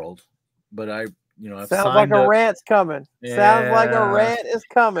Brick World, but I've sounds like a rant's coming. Yeah. Sounds like a rant is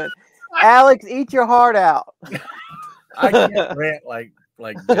coming. Alex, eat your heart out. I can't rant like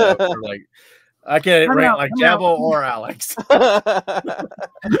I can't rant like Jabbo or Alex.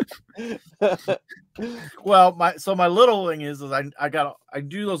 Well, my little thing is I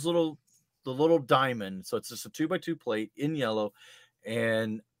do the little diamond. So it's just a 2x2 plate in yellow,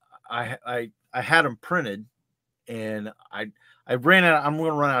 and I had them printed, and I ran out. I'm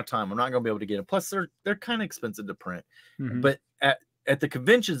going to run out of time. I'm not going to be able to get it. Plus, they're kind of expensive to print. But at the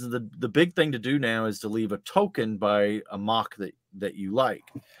conventions, the big thing to do now is to leave a token by a mock that you like.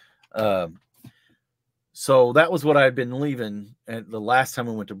 So that was what I had been leaving. And the last time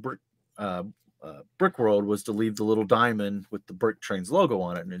we went to Brick World was to leave the little diamond with the BrickTrains logo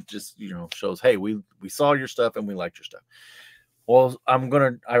on it, and it just shows, hey, we saw your stuff and we liked your stuff. Well, I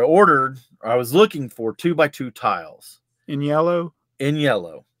was looking for 2x2 tiles in yellow.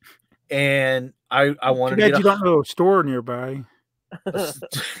 And I wanted to get you don't know a store nearby.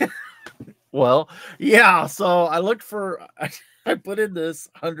 Well, yeah. So I looked for. I put in this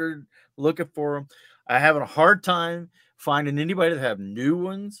 100 looking for them. I have a hard time finding anybody that have new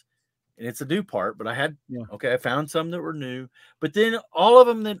ones, and it's a new part. But I had I found some that were new, but then all of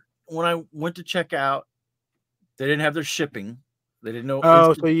them that when I went to check out, they didn't have their shipping. They didn't know.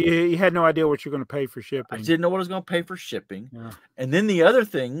 Oh, so you had no idea what you're going to pay for shipping. I didn't know what I was going to pay for shipping. Yeah. And then the other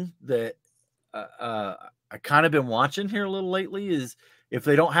thing that I kind of been watching here a little lately is if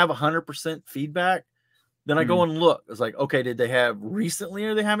they don't have 100% feedback, then I go and look. It's like, okay, did they have recently?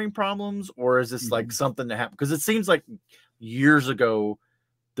 Are they having problems, or is this like something that happened? Because it seems like years ago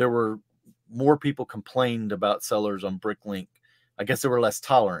there were more people complained about sellers on Bricklink. I guess they were less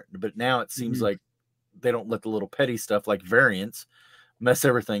tolerant, but now it seems like they don't let the little petty stuff like variants mess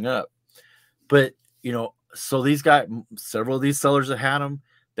everything up. But so these guys, several of these sellers that had them,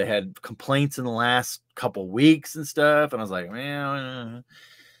 they had complaints in the last couple weeks and stuff, and I was like, man.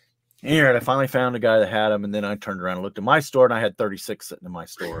 Anyway, I finally found a guy that had them, and then I turned around and looked at my store, and I had 36 sitting in my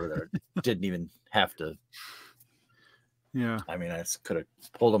store that didn't even have to. Yeah, I mean, I just could have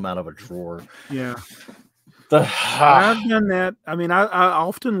pulled them out of a drawer. Yeah. I've done that. I mean, I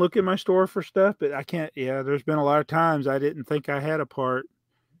often look at my store for stuff, but I can't. Yeah, there's been a lot of times I didn't think I had a part.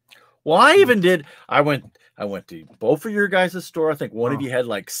 Well, I even did. I went to both of your guys' store. I think one of you had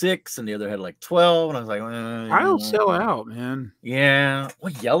like 6, and the other had like 12. And I was like, tiles sell out, man. Yeah.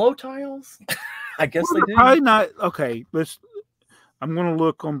 Well, yellow tiles. I guess they do. Probably not. Okay, I'm going to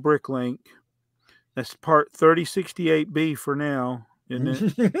look on Bricklink. That's part 3068B for now.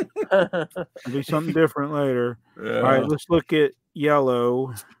 Isn't it? It'll be something different later. Yeah. All right, let's look at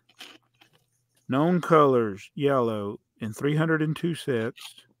yellow. Known colors, yellow, in 302 sets.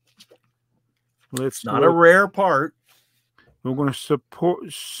 It's not a rare part. We're going to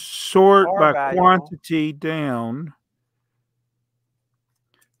sort by quantity down.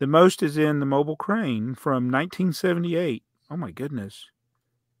 The most is in the mobile crane from 1978. Oh my goodness.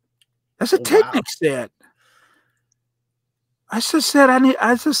 That's a Technic set. I just said,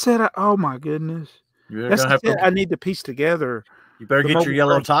 oh my goodness. That's a set I need to piece together. You better get your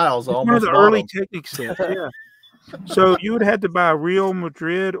yellow tiles. It's one of the early Technic sets. Yeah. So you would have to buy Real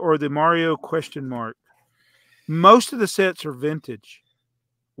Madrid or the Mario ? Most of the sets are vintage.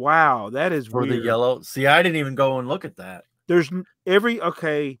 Wow, that is weird. For the yellow. See, I didn't even go and look at that. There's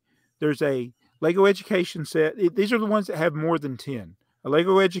there's a Lego Education set. These are the ones that have more than 10. A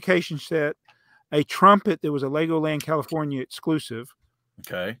Lego Education set, a trumpet that was a Legoland California exclusive.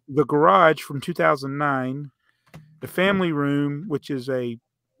 Okay. The garage from 2009, the family room, which is a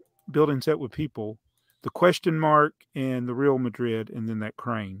building set with people, the ? And the Real Madrid, and then that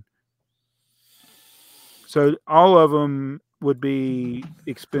crane. So all of them would be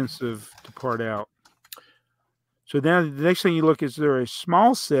expensive to part out. So now the next thing you look is there a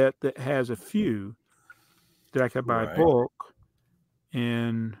small set that has a few that I could buy bulk.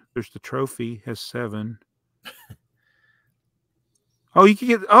 And there's the trophy, has 7. Oh, you could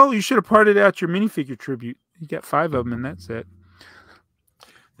get. Oh, you should have parted out your minifigure tribute. You got 5 of them in that set.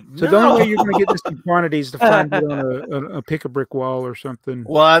 So the only way you're going to get this in quantities to find it on a pick a brick wall or something.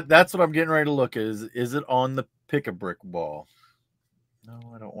 Well, that's what I'm getting ready to look at. Is it on the pick a brick wall? No,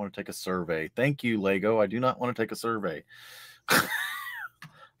 I don't want to take a survey. Thank you, Lego. I do not want to take a survey.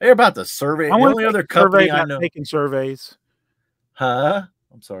 They're about the survey. The only other company I know taking surveys. Huh?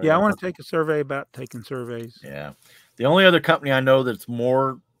 I'm sorry. Yeah, I want to take a survey about taking surveys. Yeah. The only other company I know that's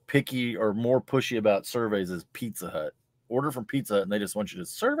more picky or more pushy about surveys is Pizza Hut. Order from Pizza Hut and they just want you to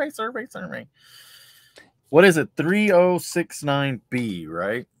survey. What is it? 3069B,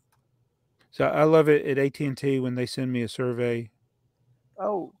 right? So I love it at AT&T when they send me a survey.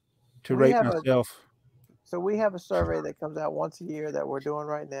 Oh. To rate myself. So we have a survey that comes out once a year that we're doing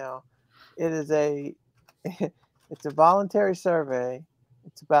right now. It is it's a voluntary survey.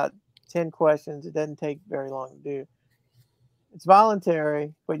 It's about 10 questions. It doesn't take very long to do. It's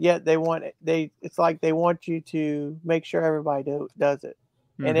voluntary, but yet it's like they want you to make sure everybody does it.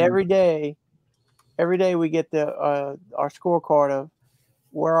 And every day every day we get the our scorecard of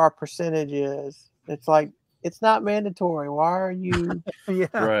where our percentage is. It's like it's not mandatory. Why are you Yeah.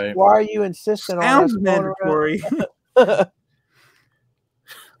 Right. why are you insisting on Sounds us going around? mandatory.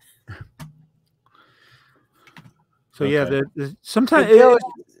 So yeah, Okay. sometimes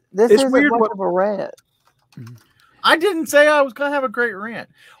This it's isn't weird much what- of a rant. I didn't say I was gonna have a great rant.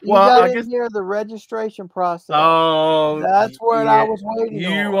 You Well, got I in guess. here the registration process. Oh, That's what I was waiting You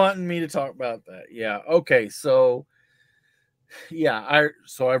on. wanting me to talk about that? Yeah. Okay. So, yeah,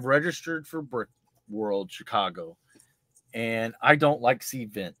 I've registered for Brick World Chicago, and I don't like see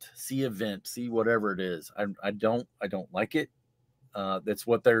whatever it is. I don't like it. That's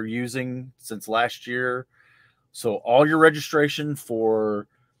what they're using since last year. So all your registration for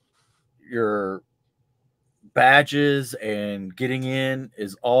your badges and getting in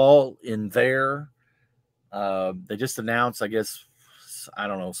is all in there. They just announced, I guess, I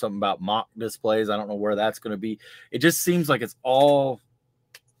don't know, something about mock displays. I don't know where that's going to be. It just seems like it's all.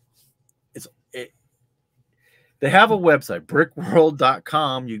 They have a website,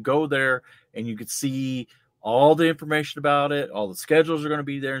 brickworld.com. You go there and you can see all the information about it. All the schedules are going to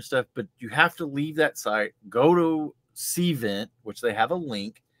be there and stuff, but you have to leave that site, go to Cvent, which they have a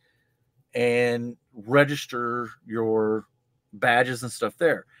link, and register your badges and stuff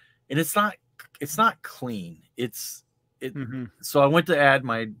there. And it's not clean. So I went to add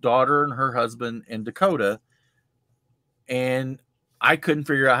my daughter and her husband and Dakota, and I couldn't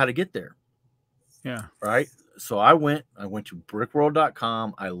figure out how to get there. Yeah. Right. So I went to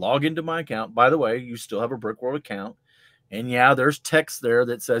brickworld.com. I log into my account. By the way, you still have a Brickworld account. And yeah, there's text there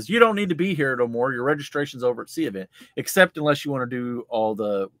that says you don't need to be here no more. Your registration's over at Cvent, except unless you want to do all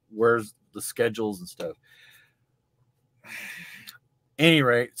where's the schedules and stuff. Any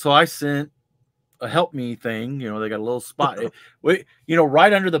rate, so I sent a help me thing. They got a little spot.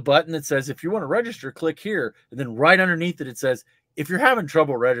 Right under the button that says if you want to register, click here. And then right underneath it says if you're having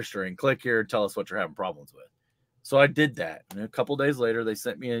trouble registering, click here and tell us what you're having problems with. So I did that. And a couple days later, they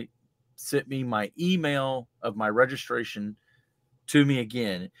sent me my email of my registration to me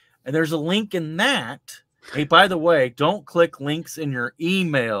again. And there's a link in that. Hey, by the way, don't click links in your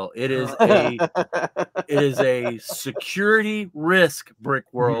email. It is a security risk, Brick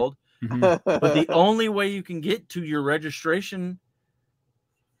World. But the only way you can get to your registration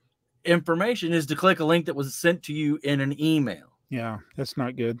information is to click a link that was sent to you in an email. Yeah, that's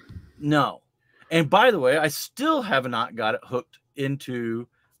not good. No. And by the way, I still have not got it hooked into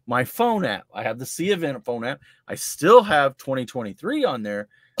my phone app. I have the Cvent phone app. I still have 2023 on there,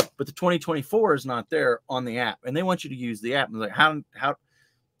 but the 2024 is not there on the app. And they want you to use the app. And like, how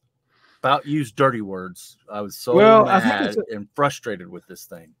about use dirty words? I was so mad and frustrated with this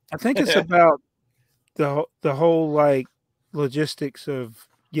thing. I think it's about the whole like logistics of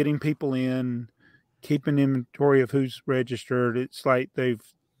getting people in, keeping inventory of who's registered. It's like they've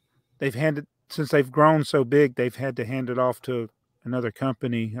handed, since they've grown so big, they've had to hand it off to another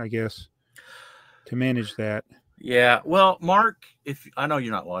company, I guess, to manage that. Yeah. Well, Mark, if I know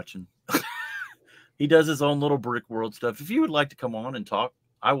you're not watching, he does his own little Brick World stuff. If you would like to come on and talk,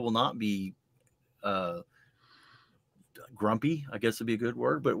 I will not be grumpy, I guess would be a good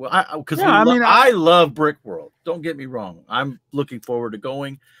word. But I love Brick World. Don't get me wrong. I'm looking forward to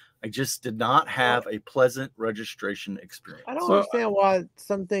going. I just did not have a pleasant registration experience. I don't understand why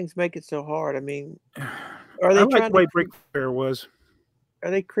some things make it so hard. I mean, are they I like trying the way Brick Fair was?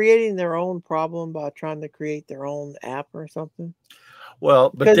 Are they creating their own problem by trying to create their own app or something? Well,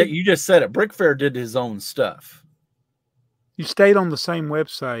 but you just said it. Brick Fair did his own stuff. You stayed on the same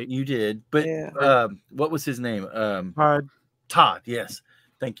website. You did, but yeah. What was his name? Todd. Yes,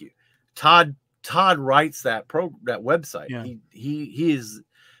 thank you. Todd writes that website. Yeah. He is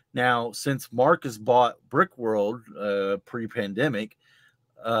now, since Mark has bought Brick World pre-pandemic.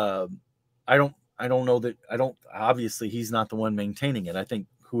 I don't know that. Obviously, he's not the one maintaining it. I think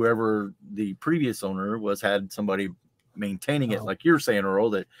whoever the previous owner was had somebody maintaining it, like you're saying, Earl,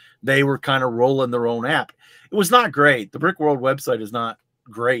 that they were kind of rolling their own app. It was not great. The Brick World website is not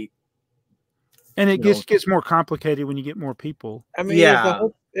great. And it gets more complicated when you get more people. I mean,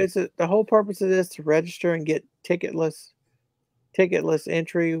 is the whole purpose of this to register and get ticketless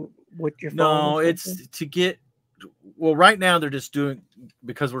entry with your phone? No, it's to get. Well, right now they're just doing,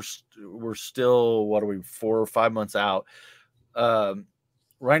 because we're still, what are we, 4 or 5 months out.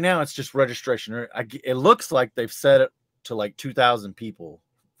 Right now it's just registration. It looks like they've set it to like 2,000 people,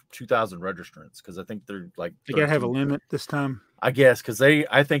 2,000 registrants, because I think they're like they gotta have a limit this time, I guess, because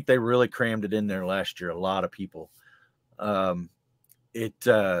I think they really crammed it in there last year. A lot of people. So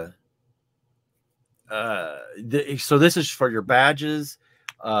this is for your badges.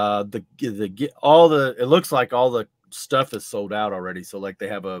 all the it looks like all the stuff is sold out already. So like they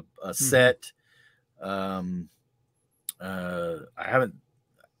have a set. I haven't.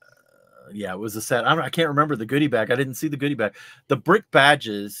 Yeah, it was a set. I can't remember the goodie bag. I didn't see the goodie bag. The brick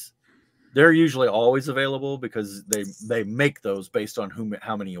badges, they're usually always available because they make those based on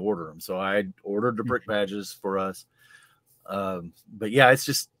how many order them. So I ordered the brick badges for us. But yeah, it's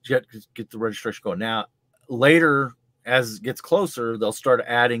just get the registration going. Now later, as it gets closer, they'll start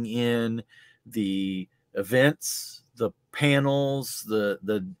adding in the events, the panels, the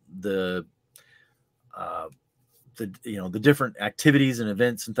different activities and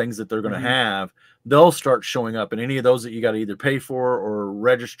events and things that they're going to have. They'll start showing up, and any of those that you got to either pay for or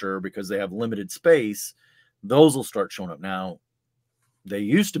register because they have limited space, those will start showing up. Now they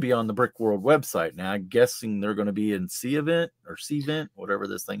used to be on the Brick World website. Now I'm guessing they're going to be in C-Event or C-Event, whatever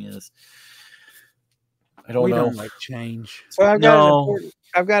this thing is. I don't know. We don't like change. So I've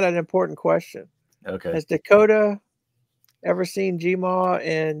got an important question. Okay. Has Dakota ever seen Gmaw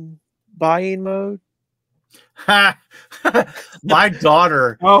in buying mode? My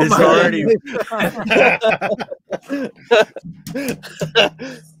daughter is already.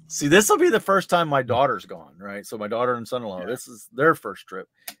 See, this will be the first time my daughter's gone, right? So my daughter and son-in-law, this is their first trip,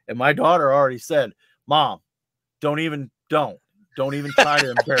 and my daughter already said, "Mom, don't even try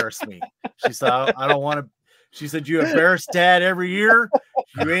to embarrass me." She said, "I don't want to." She said, "You embarrass Dad every year.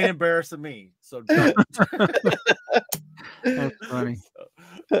 You ain't embarrassing me, so don't." That's funny.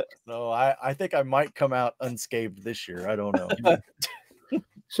 No, I think I might come out unscathed this year. I don't know.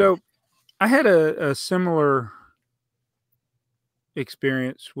 So I had a similar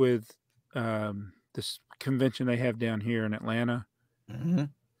experience with this convention they have down here in Atlanta.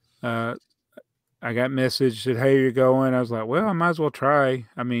 I got message said, "Hey, you're going?" I was like, "Well, I might as well try.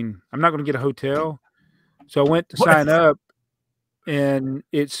 I mean, I'm not going to get a hotel." So I went to sign up, and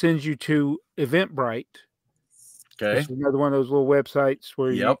it sends you to Eventbrite. Okay. It's another one of those little websites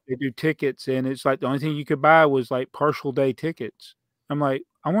where they do tickets, and it's like the only thing you could buy was like partial day tickets. I'm like,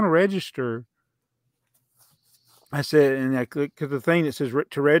 I want to register. I said, and I click to the thing that says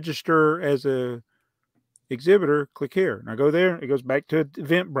to register as a exhibitor, click here. And I go there, it goes back to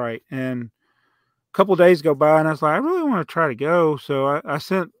Eventbrite. And a couple of days go by, and I was like, I really want to try to go. So I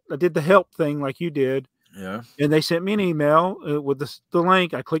did the help thing like you did. Yeah. And they sent me an email with the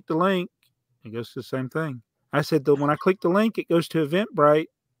link. I clicked the link. It goes to the same thing. I said, when I click the link, it goes to Eventbrite,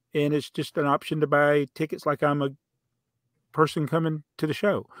 and it's just an option to buy tickets like I'm a person coming to the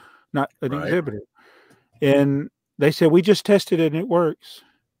show, not an exhibitor. And they said, we just tested it and it works.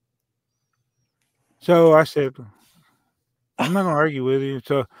 So I said, I'm not going to argue with you.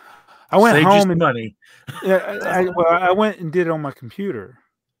 So I went home and money. I went and did it on my computer.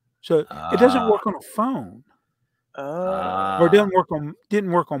 So it doesn't work on a phone. Or it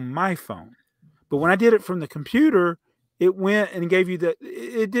didn't work on my phone. But when I did it from the computer, it went and gave you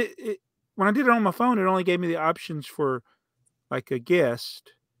when I did it on my phone, it only gave me the options for like a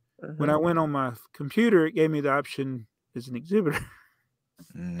guest. When I went on my computer, it gave me the option as an exhibitor.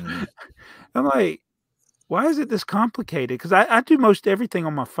 I'm like, why is it this complicated? Because I do most everything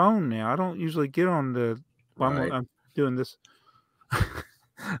on my phone now. I don't usually get on the. Well, I'm doing this.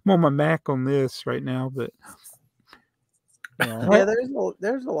 I'm on my Mac on this right now, but yeah,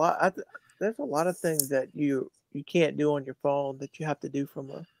 there's a lot. There's a lot of things that you can't do on your phone that you have to do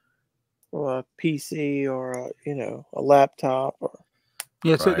from a PC or a laptop or.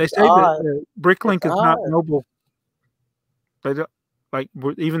 Yeah, so they say that Bricklink is not mobile. They don't like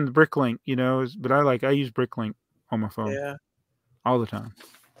even the Bricklink, but I use Bricklink on my phone. All the time.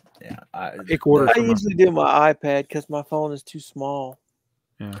 Yeah, I usually do my iPad because my phone is too small.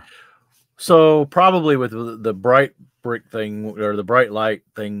 Yeah. So probably with the bright brick thing or the bright light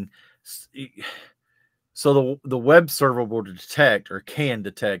thing, so the web server will detect or can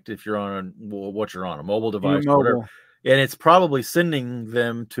detect if you're on a mobile device, or whatever, and it's probably sending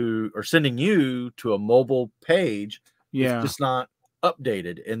you to a mobile page. Yeah, it's just not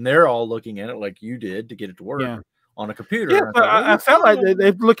updated, and they're all looking at it like you did to get it to work on a computer. Yeah, but I felt like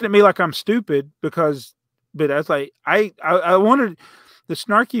they're looking at me like I'm stupid but I was like, I wanted. The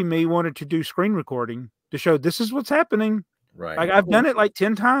snarky me wanted to do screen recording to show this is what's happening. Right. Like I've done it like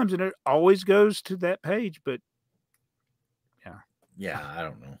 10 times and it always goes to that page, but yeah, I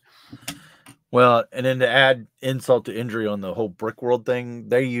don't know. Well, and then to add insult to injury on the whole Brick World thing,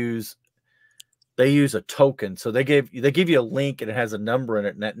 they use a token. So they give you a link and it has a number in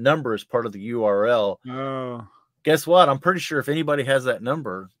it, and that number is part of the URL. Oh. Guess what? I'm pretty sure if anybody has that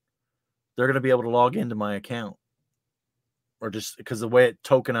number, they're going to be able to log into my account. Or just because the way it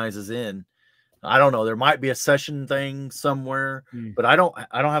tokenizes in, I don't know. There might be a session thing somewhere, but I don't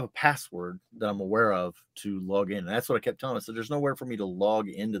have a password that I'm aware of to log in. And that's what I kept telling us. So there's nowhere for me to log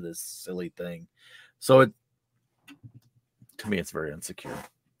into this silly thing. So to me, it's very insecure.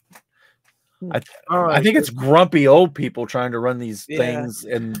 I think it's grumpy old people trying to run these things,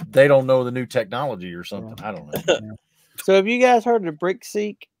 and they don't know the new technology or something. I don't know. Yeah. So have you guys heard of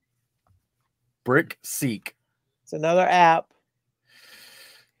BrickSeek? BrickSeek. It's another app.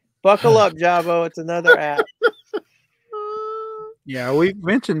 Buckle up, Javo. It's another app. Yeah, we've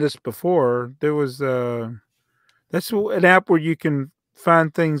mentioned this before. There was that's an app where you can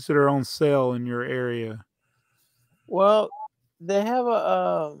find things that are on sale in your area. Well, they have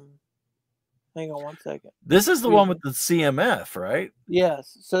a hang on one second. This is the one with the CMF, right?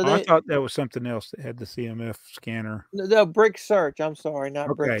 Yes. So I thought that was something else that had the CMF scanner. No, BrickSearch. I'm sorry, not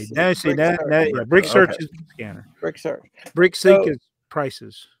okay. BrickSeek. Now see that BrickSearch is the scanner. BrickSearch. BrickSeek is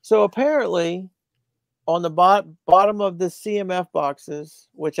prices. So apparently, on the bottom of the CMF boxes,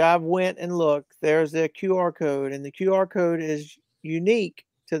 which I've went and looked, there's a QR code, and the QR code is unique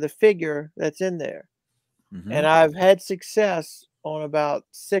to the figure that's in there. And I've had success on about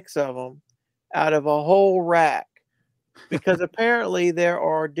 6 of them out of a whole rack, because apparently there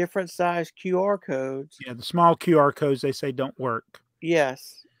are different size QR codes. Yeah, the small QR codes they say don't work.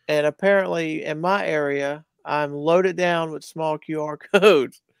 Yes, and apparently in my area, I'm loaded down with small QR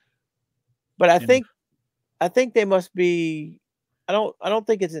codes. But I think they must be. I don't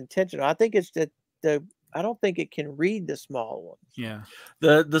think it's intentional. I think it's that I don't think it can read the small ones. Yeah.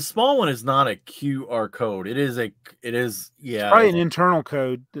 The small one is not a QR code. It is It's probably an internal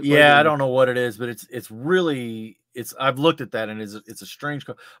code. Yeah, I don't know what it is, but it's really I've looked at that, and it's a strange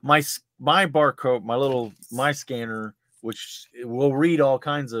code. My barcode, my scanner, which will read all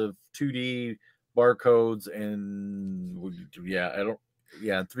kinds of 2D barcodes and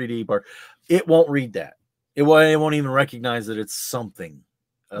 3D bar. It won't read that. It won't even recognize that it's something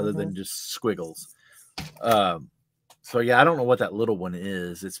other than just squiggles. So yeah, I don't know what that little one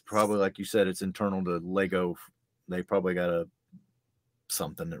is. It's probably, like you said, it's internal to Lego. They probably got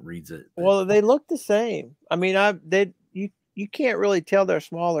something that reads it. Well, they look the same. I mean, you can't really tell they're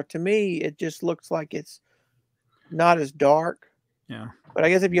smaller. To me, it just looks like it's not as dark. Yeah. But I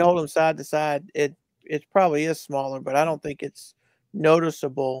guess if you hold them side to side, it probably is smaller, but I don't think it's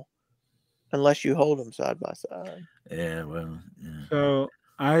noticeable unless you hold them side by side. Yeah, well, yeah. So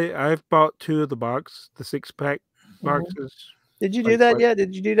I've bought 2 of the box, the 6-pack boxes. Did you do that yet?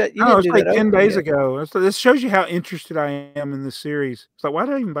 Did you do that? You no, didn't it's do like that 10 days ago. This shows you how interested I am in this series. It's like, why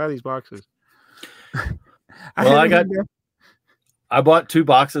did I even buy these boxes? I bought 2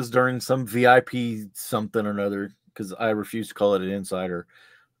 boxes during some VIP something or another because I refuse to call it an insider.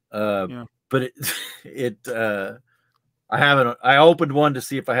 But I opened one to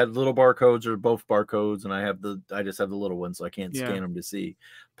see if I had little barcodes or both barcodes, and I just have the little one, so I can't scan them to see.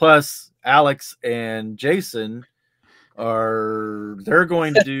 Plus, Alex and Jason they're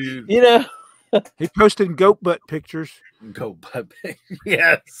going to do, he posted goat butt pictures. Goat butt,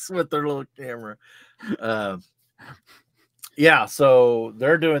 yes, with their little camera. Yeah, so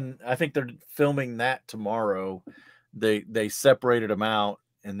they're doing. I think they're filming that tomorrow. They separated them out,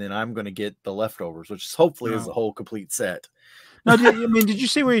 and then I'm going to get the leftovers, which hopefully is the whole complete set. No, did you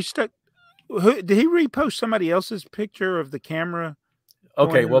see where he stuck? Did he repost somebody else's picture of the camera?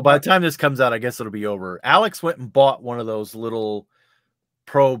 Okay, well, by the time this comes out, I guess it'll be over. Alex went and bought one of those little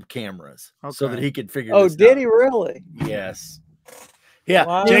probe cameras so that he could figure this out. Did he really? Yes. Yeah,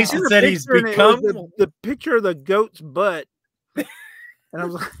 wow. Jason said he's become the picture of the goat's butt. And I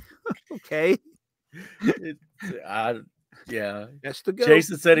was like, okay. Yeah. That's the goat.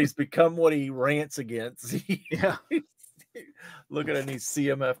 Jason said he's become what he rants against. Yeah. Looking at these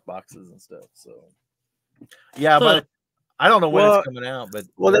CMF boxes and stuff. So, yeah, but I don't know when it's coming out. But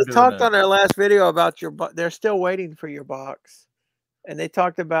they talked on their last video about your box. They're still waiting for your box, and they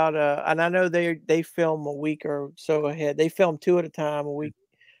talked about and I know they film a week or so ahead. They film 2 at a time a week,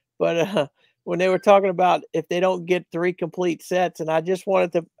 but when they were talking about if they don't get 3 complete sets, and I just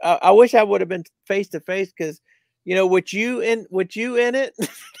wanted to, I wish I would have been face to face because. With you in it,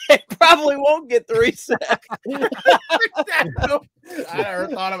 they probably won't get 3 sets. I never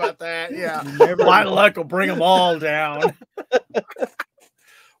thought about that. Yeah, my luck will bring them all down.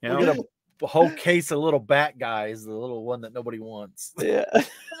 We'll get a whole case of little bat guys, the little one that nobody wants. Yeah,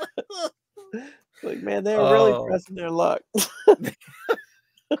 like man, they're really pressing their luck.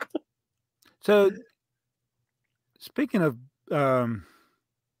 So, speaking of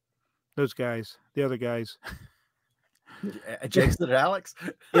those guys, the other guys. Jason and Alex.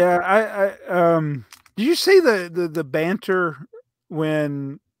 Yeah, I did you see the banter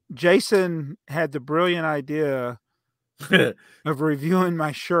when Jason had the brilliant idea of reviewing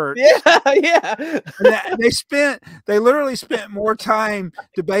my shirt. Yeah, yeah. And they literally spent more time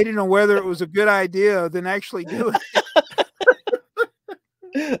debating on whether it was a good idea than actually doing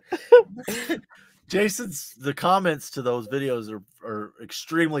it. The comments to those videos are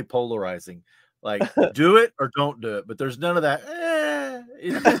extremely polarizing. Like, do it or don't do it, but there's none of that.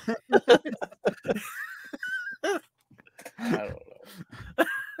 I don't know.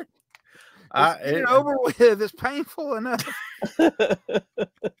 It's over with. It's painful enough.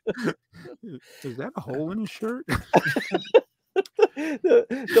 Is that a hole in his shirt?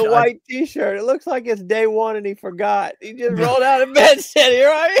 the white T-shirt. It looks like it's day one and he forgot. He just rolled out of bed and said, "Here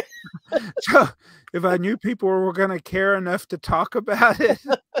I am." So, if I knew people were going to care enough to talk about it,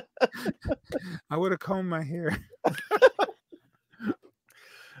 I would have combed my hair.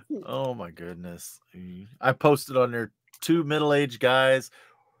 Oh my goodness. I posted on there 2 middle-aged guys.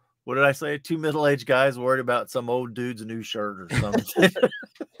 What did I say? 2 middle-aged guys worried about some old dude's new shirt or something.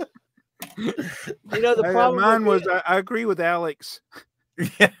 You know, the problem mine was I agree with Alex.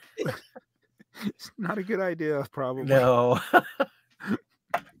 Yeah. It's not a good idea, probably. No.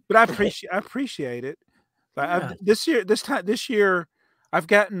 But I appreciate it. But yeah. This year, I've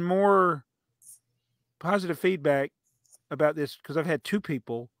gotten more positive feedback about this because I've had 2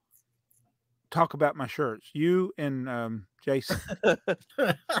 people talk about my shirts. You and Jason.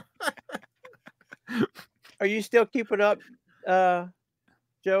 Are you still keeping up,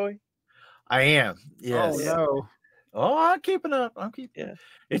 Joey? I am. Yes. Oh no. Oh, I'm keeping up. Yeah.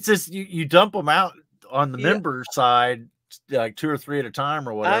 It's just you dump them out on the member side, like 2 or 3 at a time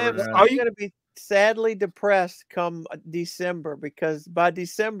or whatever. I'm going to be sadly depressed come December because by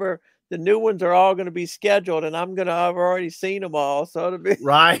December the new ones are all going to be scheduled, and I've already seen them all. So it'll be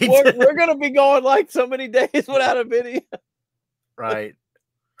right. We're going to be going like so many days without a video. Right.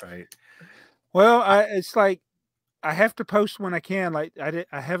 Well, it's like I have to post when I can. Like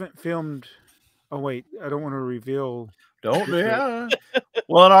I haven't filmed. Oh wait, I don't want to reveal. Don't. Yeah.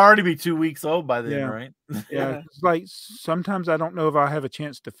 Well, it'll already be 2 weeks old by then, right? Yeah. It's like sometimes I don't know if I'll have a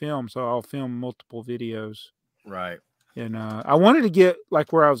chance to film, so I'll film multiple videos. Right. And I wanted to get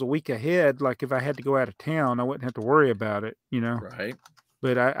like where I was a week ahead. Like if I had to go out of town, I wouldn't have to worry about it, Right.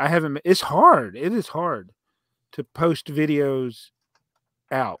 But I haven't. It's hard. It is hard to post videos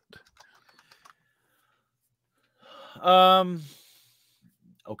out.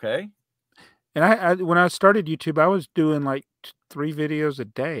 Okay. And I when I started YouTube, I was doing like 3 videos a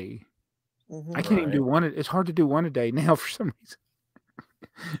day. Mm-hmm. I can't even do one. It's hard to do one a day now for some reason.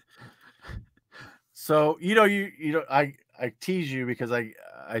 So I tease you because I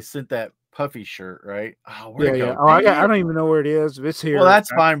sent that puffy shirt, right? Oh, yeah. Oh, I don't even know where it is. It's here. Well, that's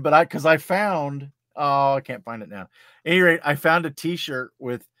fine, but I found. Oh, I can't find it now. At any rate, I found a T-shirt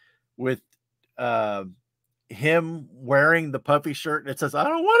with him wearing the puffy shirt, and it says, "I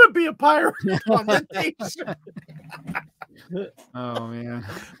don't want to be a pirate" on the T-shirt. Oh man,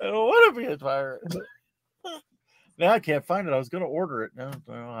 I don't want to be a pirate. Now I can't find it. I was going to order it. No,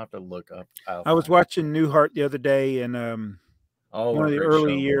 I'll have to look up. I was watching Newhart the other day, and one of the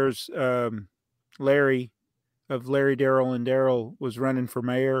early years, Larry, Daryl, and Daryl was running for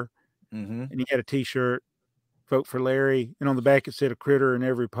mayor, and he had a T-shirt, "Vote for Larry," and on the back it said "A critter in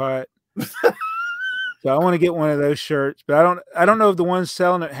every pot." So I want to get one of those shirts, but I don't know if the ones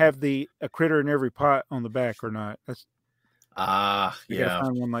selling it have "A critter in every pot" on the back or not. That's yeah,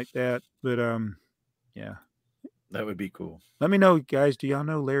 find one like that, but yeah. That would be cool. Let me know, guys. Do y'all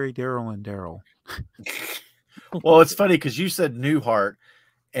know Larry, Daryl, and Daryl? Well, it's funny because you said Newhart,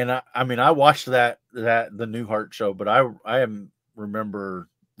 and I watched the Newhart show, but I remember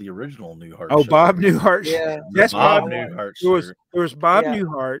the original Newhart. Oh, show. Bob Newhart. Yeah, that's Bob Newhart. There was Bob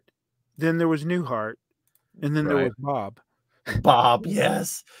Newhart, then there was Newhart, and then there was Bob. Bob,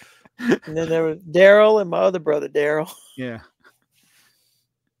 yes. And then there was Daryl and my other brother Daryl. Yeah.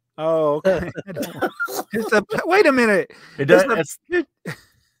 Oh, okay. Wait a minute. It's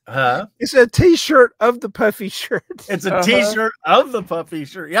a T-shirt of the puffy shirt. It's a T-shirt of the puffy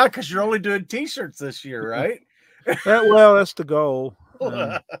shirt. Yeah, because you're only doing T-shirts this year, right? Well, that's the goal.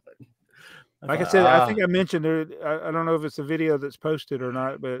 Like I said, I think I mentioned there. I don't know if it's a video that's posted or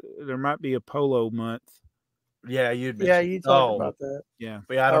not, but there might be a polo month. Yeah, you talked about that. Yeah,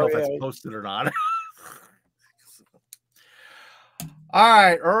 but I don't know if it's posted or not. All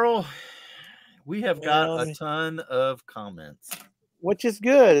right, Earl, we have got a ton of comments, which is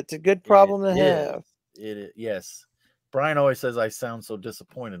good. It's a good problem to have. It is, yes. Brian always says I sound so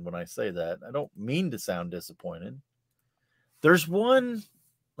disappointed when I say that. I don't mean to sound disappointed. There's one.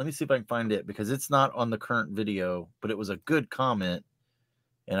 Let me see if I can find it because it's not on the current video, but it was a good comment.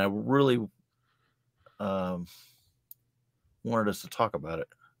 and I really wanted us to talk about it.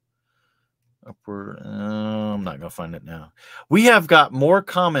 Upward. I'm not gonna find it now. We have got more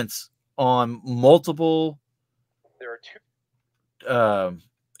comments on multiple. There are 2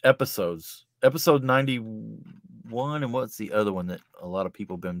 episodes. Episode 91, and what's the other one that a lot of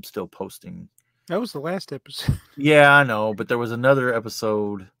people have been still posting? That was the last episode. Yeah, I know, but there was another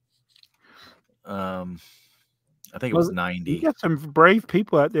episode. I think it was 90. You got some brave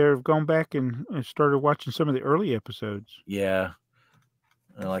people out there who've gone back and started watching some of the early episodes. Yeah.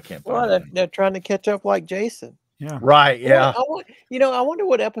 Well, I can't Well, find it. they're trying to catch up like Jason. Yeah. Right. Yeah. I wonder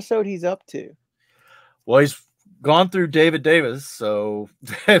what episode he's up to. Well, he's gone through David Davis, so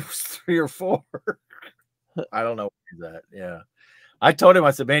that was 3 or 4. I don't know where he's at. Yeah. I told him,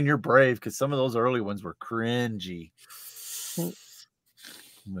 I said, man, you're brave, because some of those early ones were cringy.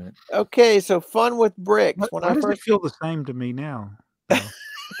 But, Okay, so fun with bricks. Why does it feel the same to me now?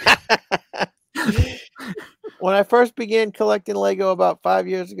 When I first began collecting Lego about 5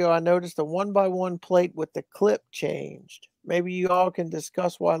 years ago, I noticed a 1x1 plate with the clip changed. Maybe you all can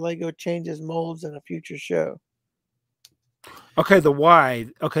discuss why Lego changes molds in a future show. Okay, the why.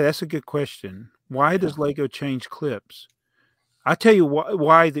 Okay, that's a good question. Why does Lego change clips? I tell you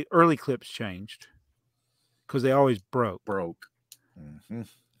why the early clips changed. Because they always broke. Mm-hmm.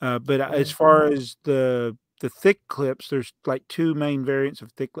 But as far as the thick clips, there's like 2 main variants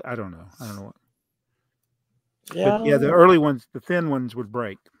of thick. I don't know what. Yeah, but yeah, the early ones, the thin ones would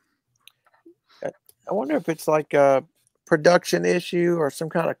break. I wonder if it's like a production issue or some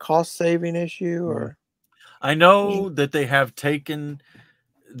kind of cost saving issue, or I know that they have taken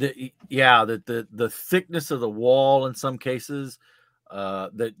the thickness of the wall in some cases.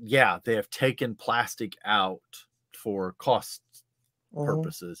 They have taken plastic out for cost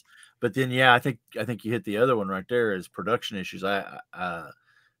purposes. But then I think you hit the other one right there, is production issues.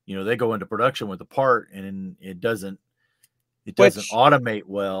 They go into production with a part and it doesn't automate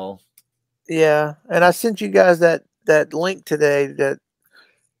well. Yeah, and I sent you guys that link today. That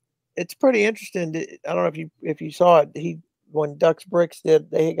it's pretty interesting. I don't know if you saw it. When Ducks Bricks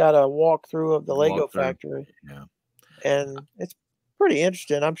they got a walkthrough of the Lego factory. Yeah, and it's pretty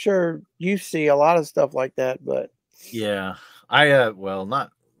interesting. I'm sure you see a lot of stuff like that, but yeah, well,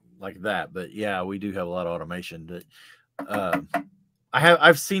 not like that, but yeah, we do have a lot of automation. That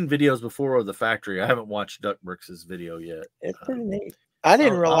I've seen videos before of the factory. I haven't watched Duck Bricks' video yet. It's pretty neat. I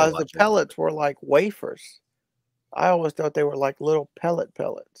didn't realize the pellets were like wafers. I always thought they were like little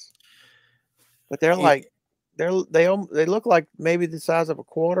pellets, but they're they look like maybe the size of a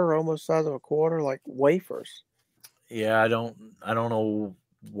quarter, almost the size of a quarter, like wafers. Yeah, I don't know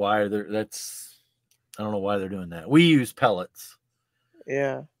why they're doing that. We use pellets.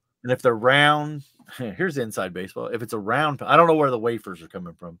 Yeah. And if they're round, here's inside baseball. If it's a round, I don't know where the wafers are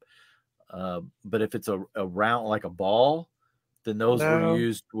coming from. But if it's a round, like a ball, then those were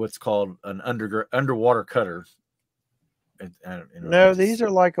used what's called an underwater cutter. These are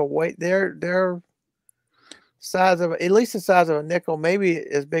like they're size of at least the size of a nickel, maybe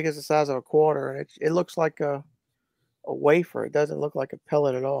as big as the size of a quarter, and it looks like a wafer. It doesn't look like a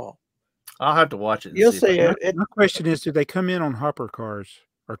pellet at all. I'll have to watch it. You'll see it. My question is, do they come in on hopper cars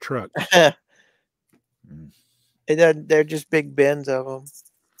or trucks? They're just big bins of them.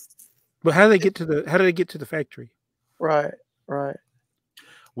 But how do they get to the factory? Right.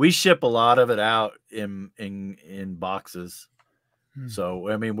 We ship a lot of it out in boxes. So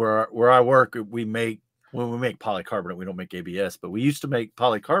I mean, where I work, when we make polycarbonate, we don't make ABS, but we used to make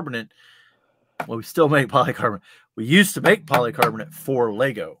polycarbonate. Well, we still make polycarbonate. We used to make polycarbonate for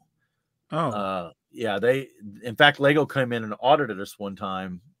Lego. In fact, Lego came in and audited us one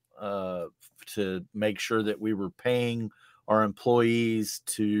time to make sure that we were paying our employees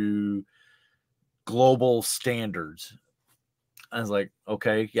to global standards. I was like,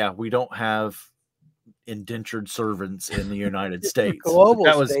 okay, yeah, we don't have indentured servants in the United States.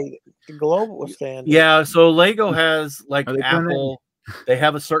 Global standard. Yeah, so Lego has like Apple. They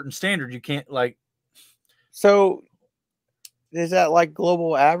have a certain standard. You can't like. So, is that like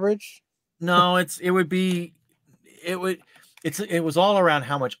global average? No, it was all around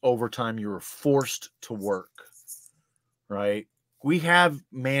how much overtime you were forced to work, right? We have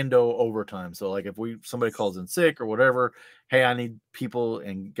Mando overtime. So like if somebody calls in sick or whatever, hey, I need people,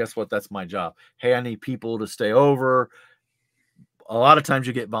 and guess what? That's my job. Hey, I need people to stay over. A lot of times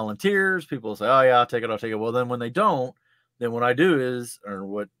you get volunteers. People say, oh yeah, I'll take it. Well, then when they don't, then what I do is, or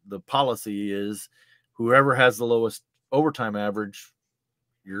what the policy is, whoever has the lowest overtime average,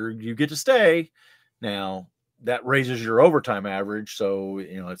 you get to stay. Now, that raises your overtime average. So,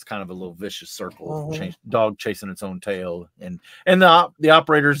 it's kind of a little vicious circle, dog chasing its own tail. And the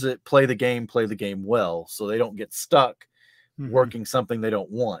operators that play the game well, so they don't get stuck working something they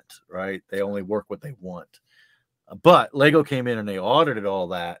don't want, right? They only work what they want. But Lego came in and they audited all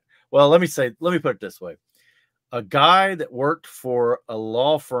that. Well, let me put it this way. A guy that worked for a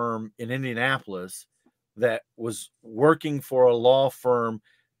law firm in Indianapolis that was working for a law firm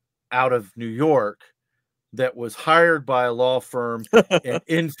out of New York that was hired by a law firm in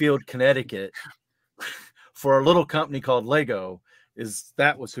Enfield, Connecticut for a little company called Lego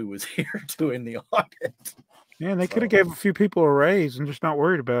was who was here doing the audit. Yeah, they could have gave a few people a raise and just not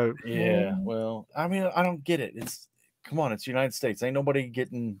worried about it. Yeah, well, I mean, I don't get it. Come on, it's the United States. Ain't nobody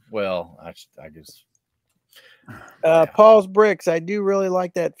getting, well, I guess. Paul's Bricks. I do really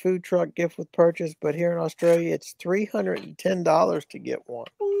like that food truck gift with purchase, but here in Australia, it's $310 to get one.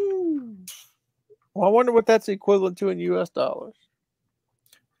 Well, I wonder what that's equivalent to in US dollars.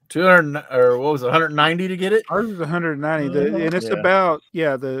 200 or what was it, 190 to get it? Ours is 190, and it's about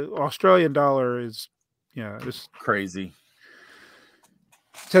the Australian dollar is it's crazy.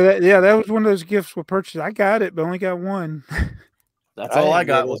 So that was one of those gifts with purchase. I got it, but only got one. That's all I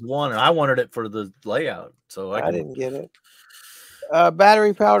got was one, and I wanted it for the layout, so I didn't get it.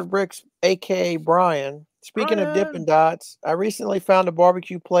 Battery powered bricks, aka Brian. Speaking of Dippin' Dots, I recently found a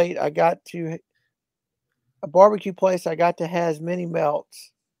barbecue place I got to has mini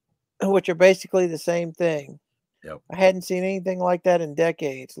melts, which are basically the same thing. Yep. I hadn't seen anything like that in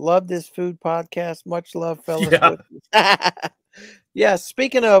decades. Love this food podcast. Much love, fellas. Yeah.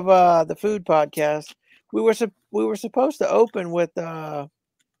 Speaking of the food podcast, we were supposed to open with our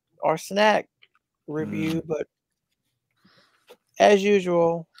snack review, but as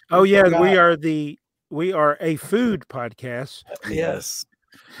usual. Oh yeah, we are a food podcast. Yes.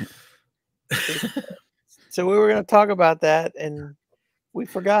 So we were going to talk about that, and we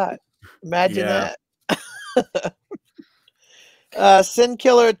forgot. Imagine that. Sin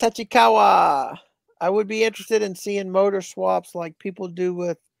Killer Tachikawa. I would be interested in seeing motor swaps like people do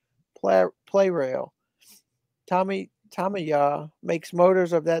with Playrail. Tamiya makes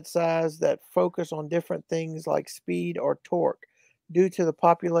motors of that size that focus on different things like speed or torque due to the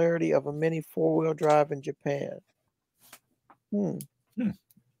popularity of a mini four-wheel drive in Japan.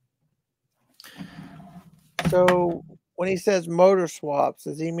 So when he says motor swaps,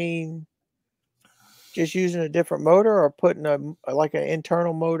 does he mean just using a different motor or putting an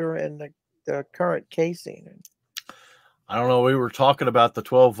internal motor in the current casing? I don't know. We were talking about the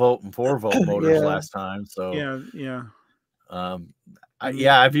 12-volt and 4-volt motors last time. So yeah.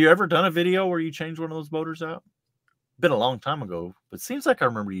 Have you ever done a video where you changed one of those motors out? Been a long time ago, but it seems like I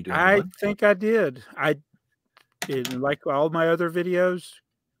remember you doing it. I think I did. Like all my other videos,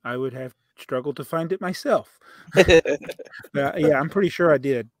 I would have struggled to find it myself. I'm pretty sure I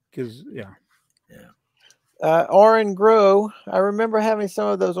did because Oren Grow, I remember having some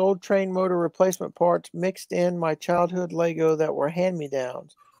of those old train motor replacement parts mixed in my childhood Lego that were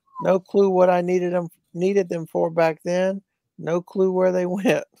hand-me-downs. No clue what I needed them for back then. No clue where they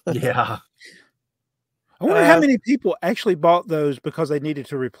went. Yeah. I wonder how many people actually bought those because they needed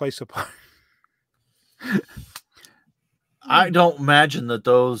to replace a part. I don't imagine that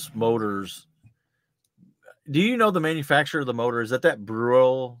those motors. Do you know the manufacturer of the motor? Is that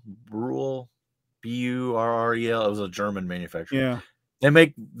Brurel? Burrel? It was a German manufacturer. Yeah.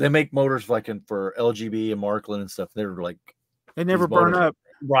 They make motors like for LGB and Markland and stuff. They're like they never burn up.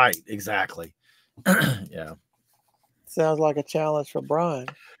 Right, exactly. Yeah. Sounds like a challenge for Brian.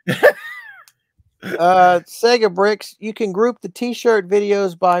 Sega Bricks, you can group the t-shirt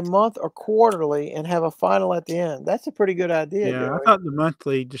videos by month or quarterly and have a final at the end. That's a pretty good idea. Yeah, Joey. I thought the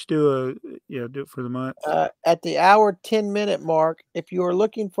monthly, just do it for the month. At the hour 10-minute mark, if you are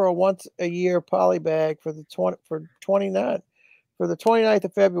looking for a once a year poly bag for the 29th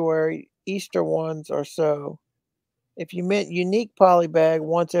of February, Easter ones or so. If you meant unique poly bag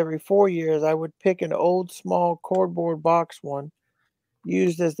once every 4 years, I would pick an old small cardboard box one,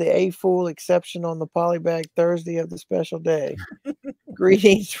 used as the AFoOL exception on the polybag Thursday of the special day.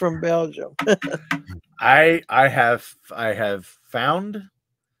 Greetings from Belgium. I have found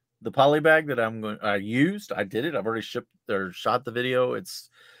the polybag that I used. I did it. I've already shipped or shot the video. It's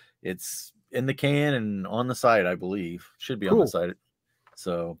in the can and on the site, I believe. Should be on the site.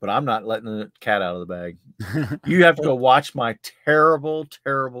 So, but I'm not letting the cat out of the bag. You have to go watch my terrible,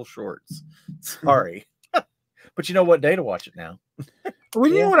 terrible shorts. Sorry. But you know what day to watch it now. Well,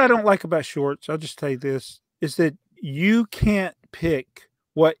 you know what I don't like about shorts? I'll just tell you this, is that you can't pick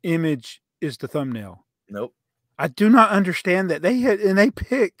what image is the thumbnail. Nope. I do not understand that. They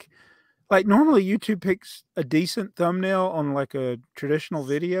pick like normally YouTube picks a decent thumbnail on like a traditional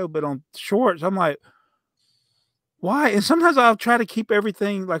video, but on shorts, I'm like, why? And sometimes I'll try to keep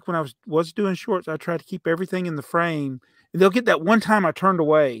everything, like when I was doing shorts, I try to keep everything in the frame, and they'll get that one time I turned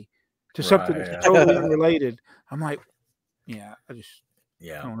away to something Right, that's totally unrelated. I'm like, yeah, I just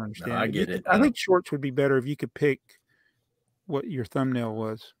don't no, understand. I get it. I think shorts would be better if you could pick what your thumbnail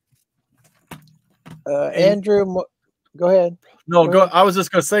was. Andrew, go ahead. No, go. I was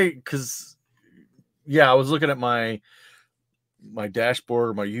just gonna say because, yeah, I was looking at my dashboard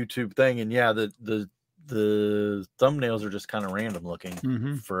or my YouTube thing, and yeah, the thumbnails are just kind of random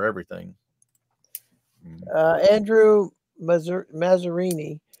looking for everything. Andrew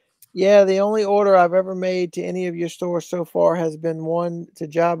Mazzarini. Yeah, the only order I've ever made to any of your stores so far has been one to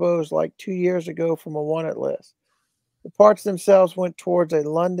Jabo's like 2 years ago from a wanted list. The parts themselves went towards a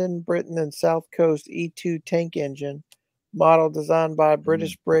London, Britain, and South Coast E2 tank engine model designed by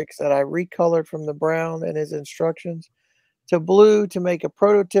British Bricks that I recolored from the brown in his instructions to blue to make a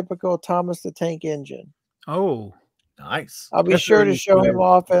prototypical Thomas the Tank engine. Oh, nice. I'll be sure to show him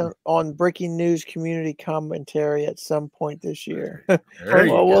off on Breaking News community commentary at some point this year. There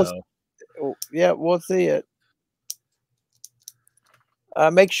you go. We'll see it.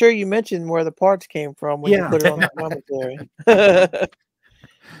 Make sure you mention where the parts came from when you put it on the commentary.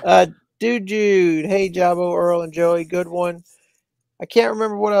 Dude Jude, hey Jabo, Earl, and Joey, good one. I can't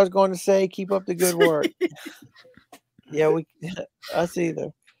remember what I was going to say. Keep up the good work. Yeah, us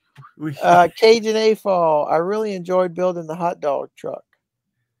either. Cajun AFoOL, I really enjoyed building the hot dog truck.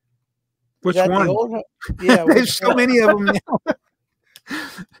 Which one? Yeah, there's so many of them now.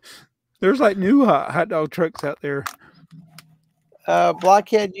 There's like new hot dog trucks out there.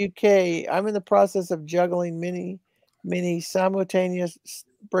 Blockhead UK, I'm in the process of juggling many simultaneous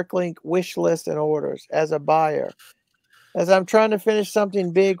Bricklink wish list and orders as a buyer, as I'm trying to finish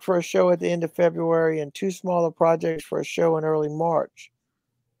something big for a show at the end of February and 2 smaller projects for a show in early March.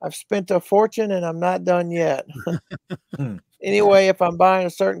 I've spent a fortune and I'm not done yet. Anyway, if I'm buying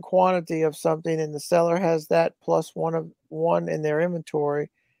a certain quantity of something and the seller has that plus one in their inventory,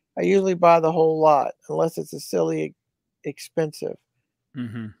 I usually buy the whole lot unless it's a silly expensive.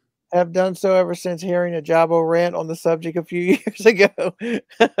 Have done so ever since hearing a Jabo rant on the subject a few years ago.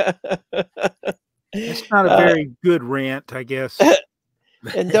 It's not a very good rant, I guess.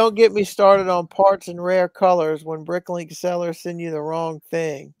 And don't get me started on parts and rare colors when Bricklink sellers send you the wrong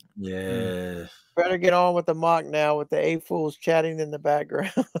thing. Yeah. Better get on with the mock now with the AFoOLs chatting in the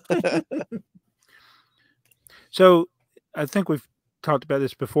background. So I think we've talked about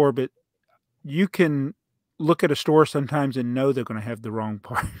this before, but you can look at a store sometimes and know they're going to have the wrong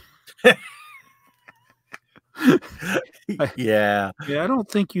part. Yeah. I don't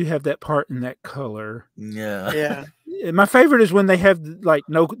think you have that part in that color. Yeah. My favorite is when they have like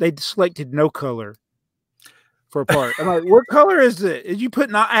they selected no color for a part. I'm like, what color is it? Is you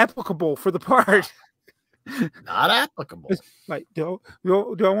put not applicable for the part? Not applicable. It's like, do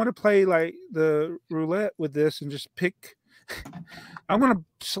I want to play like the roulette with this and just pick? I'm going to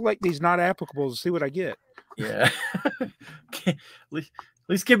select these not applicables and see what I get. Yeah. At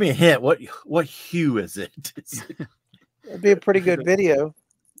least give me a hint. What hue is it? It'd be a pretty good video.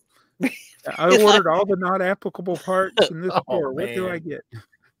 I ordered all the not applicable parts in this store. What do I get?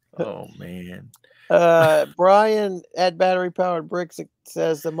 Oh man. Brian at Battery Powered Bricks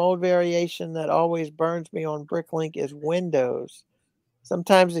says the mode variation that always burns me on Bricklink is windows.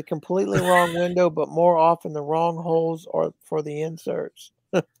 Sometimes a completely wrong window, but more often the wrong holes are for the inserts.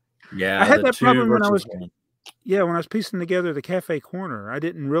 Yeah, I had that problem when I was piecing together the cafe corner. I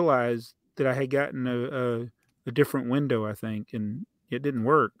didn't realize that I had gotten a different window, I think, and it didn't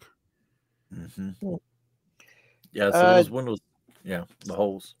work. Yeah, so those windows, the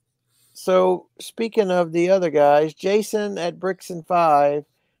holes. So speaking of the other guys, Jason at Bricks and 5,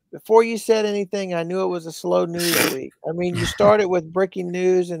 before you said anything, I knew it was a slow news week. I mean, you started with breaking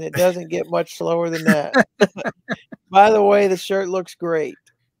news, and it doesn't get much slower than that. By the way, the shirt looks great.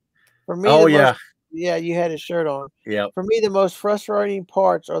 For me, you had his shirt on. Yeah. For me, the most frustrating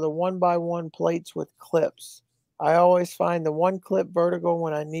parts are the 1x1 plates with clips. I always find the one clip vertical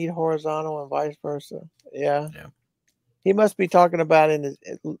when I need horizontal and vice versa. Yeah. He must be talking about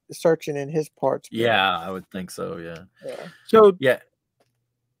searching in his parts. Yeah, I would think so. Yeah. So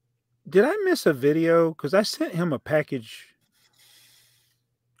did I miss a video? Because I sent him a package.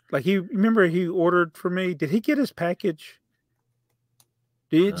 Like remember he ordered for me. Did he get his package?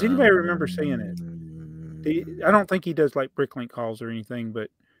 Does anybody remember seeing it? I don't think he does like Bricklink calls or anything,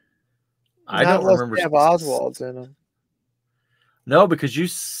 but I don't remember. They have Oswald's in them. No, because you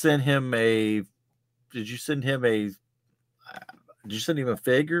sent him a. Did you send him a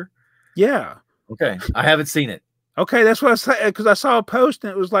figure? Yeah. Okay, I haven't seen it. Okay, that's what I was saying, because I saw a post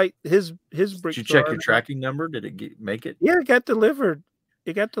and it was like his Did you check your tracking number? Did it make it? Yeah, it got delivered.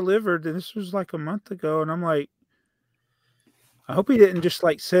 It got delivered, and this was like a month ago. And I'm like, I hope he didn't just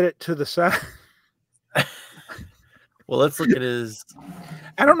like set it to the side. Well, let's look at his.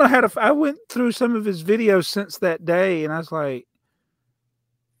 I don't know how to. I went through some of his videos since that day, and I was like,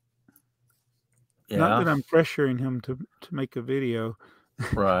 not that I'm pressuring him to make a video.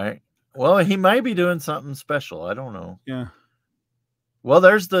 Right. Well, he might be doing something special. I don't know. Yeah. Well,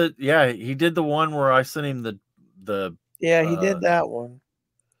 there's the he did the one where I sent him the Yeah, he did that one.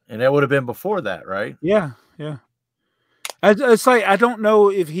 And that would have been before that, right? Yeah, yeah. It's like I don't know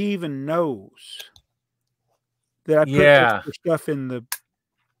if he even knows that I put extra stuff in the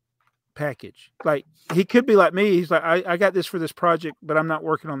package. Like he could be like me. He's like, I got this for this project, but I'm not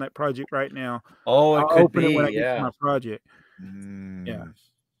working on that project right now. Oh, I'll could open be. it when I get to my project. Yeah.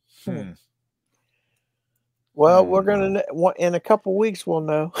 Well, we're gonna in a couple weeks we'll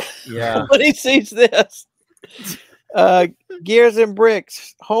know. Yeah. When he sees this. Gears and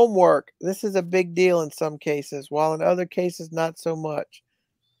bricks homework. This is a big deal in some cases, while in other cases not so much.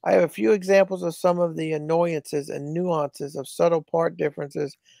 I have a few examples of some of the annoyances and nuances of subtle part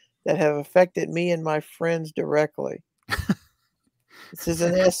differences that have affected me and my friends directly. This is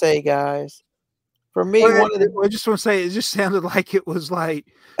an essay, guys. For me, I just want to say, it just sounded like it was like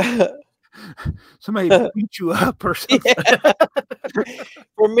somebody beat you up or something. Yeah.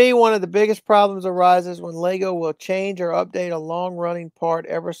 For me, one of the biggest problems arises when Lego will change or update a long-running part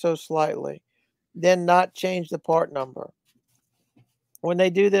ever so slightly, then not change the part number. When they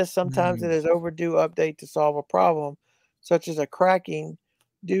do this, sometimes it is overdue update to solve a problem, such as a cracking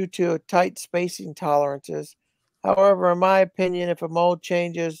due to tight spacing tolerances. However, in my opinion, if a mold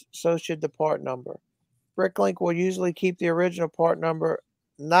changes, so should the part number. Bricklink will usually keep the original part number,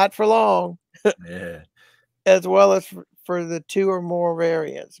 not for long, as well as for the 2 or more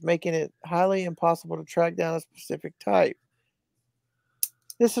variants, making it highly impossible to track down a specific type.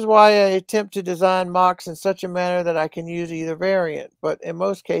 This is why I attempt to design mocks in such a manner that I can use either variant, but in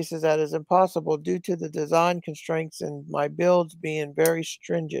most cases that is impossible due to the design constraints and my builds being very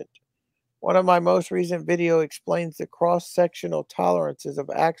stringent. One of my most recent videos explains the cross-sectional tolerances of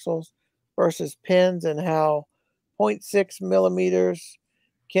axles versus pins and how 0.6 millimeters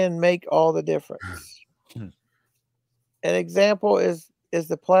can make all the difference. An example is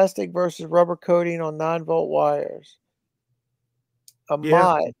the plastic versus rubber coating on 9-volt wires. A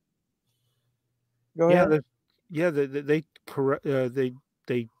mod. Go ahead. They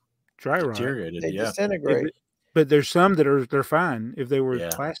dry rot. They disintegrate. But there's some that they're fine. If they were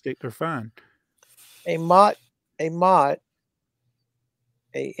plastic, they're fine. A MOT, A-MOT,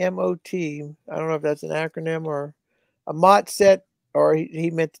 I don't know if that's an acronym or a MOT set, or he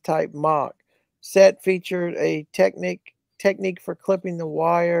meant to type mock. Set featured a technique for clipping the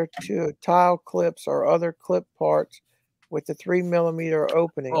wire to tile clips or other clip parts with the 3 millimeter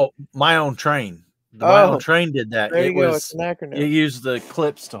opening. Oh, my own train. My own train did that. There you go. It's an acronym. You use the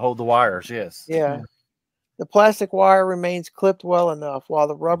clips to hold the wires. Yes. Yeah. The plastic wire remains clipped well enough, while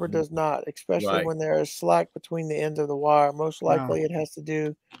the rubber does not, especially when there is slack between the ends of the wire. Most likely it has to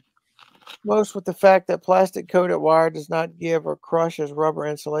do most with the fact that plastic coated wire does not give or crush as rubber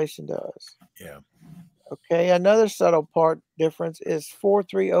insulation does. Yeah. Okay, another subtle part difference is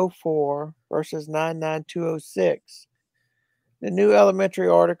 4304 versus 99206. The new elementary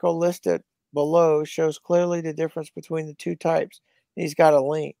article listed below shows clearly the difference between the two types. He's got a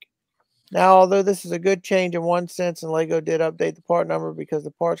link. Now, although this is a good change in one sense, and Lego did update the part number because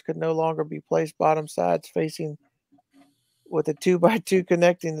the parts could no longer be placed bottom sides facing with a 2x2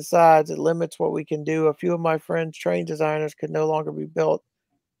 connecting the sides, it limits what we can do. A few of my friends, train designers, could no longer be built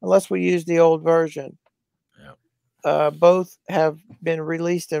unless we use the old version. Both have been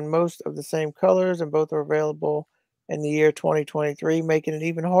released in most of the same colors, and both are available in the year 2023, making it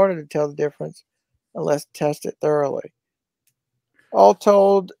even harder to tell the difference unless tested thoroughly. All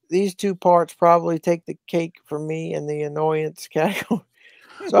told, these two parts probably take the cake for me in the annoyance category.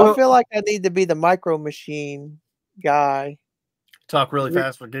 So I feel like I need to be the micro machine guy. Talk really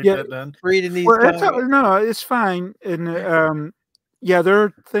fast for get that done. Reading these no, it's fine. And there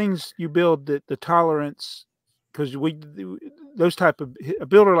are things you build that the tolerance, because those type of a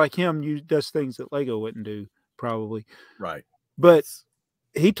builder like him does things that Lego wouldn't do probably. Right. But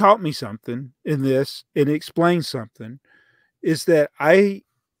he taught me something in this, and it explains something. Is that I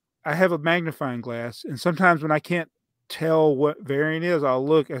have a magnifying glass, and sometimes when I can't tell what variant is, I'll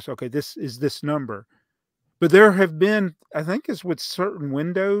look. I say, okay, this is this number. But there have been, I think it's with certain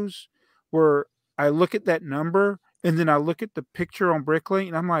windows, where I look at that number and then I look at the picture on Bricklink,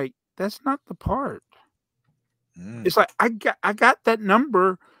 and I'm like, That's not the part. Mm. It's like I got that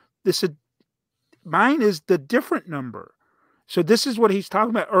number. Mine is the different number. So this is what he's talking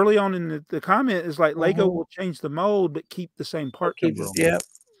about early on in the comment is like Lego will change the mold but keep the same part number.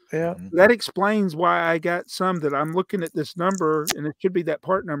 Yeah. That explains why I got some that I'm looking at this number and it should be that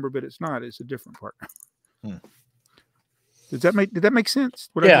part number, but it's not. It's a different part. Did that make sense?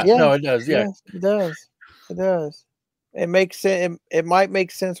 No, it does. Yeah, yes, it does. It does. It makes sense. It might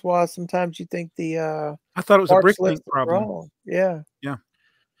make sense why sometimes you think the I thought it was a parts Bricklink list is problem. wrong. Yeah. Yeah.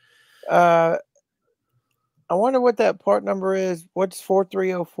 I wonder what that part number is. What's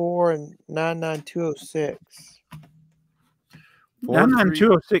 4304 and 99206?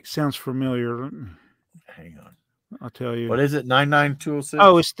 99206 sounds familiar. Hang on. I'll tell you. What is it? 99206?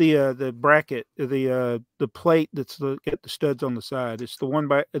 Oh, it's the bracket, the plate that's got the studs on the side. It's the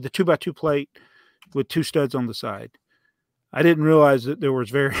 2x2 plate with 2 studs on the side. I didn't realize that there was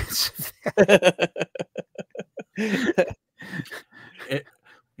variance.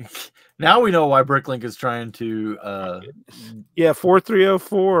 Now we know why Bricklink is trying to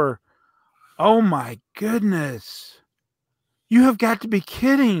 4304. Oh my goodness. You have got to be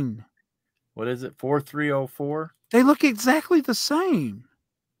kidding. What is it? 4304? They look exactly the same.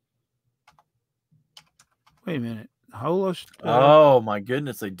 Wait a minute. Oh my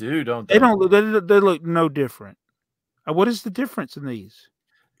goodness, they do, don't they? They don't. They look no different. What is the difference in these?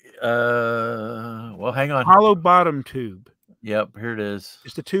 Well, hang on. Hollow bottom tube. Yep, here it is.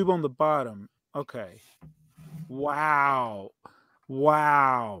 It's the tube on the bottom. Okay. Wow.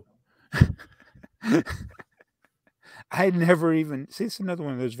 I had never even see. It's another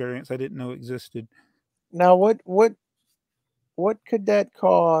one of those variants I didn't know existed. Now, what could that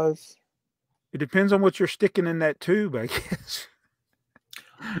cause? It depends on what you're sticking in that tube, I guess.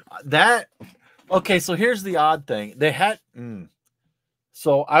 Okay, so here's the odd thing. They had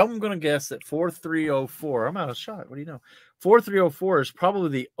so I'm gonna guess that 4304. I'm out of shot. What do you know? 4304 is probably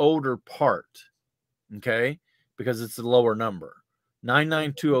the older part. Okay, because it's the lower number.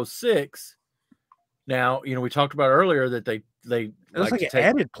 99206. Now, we talked about earlier that they like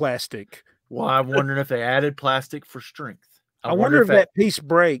added plastic. Well, I'm wondering if they added plastic for strength. I wonder if that piece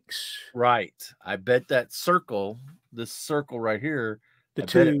breaks. Right. I bet that circle, this circle right here, the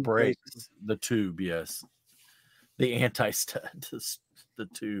tube, bet it breaks. The tube, yes. The anti-stud, the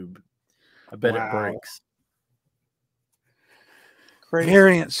tube. I bet it breaks. Crazy.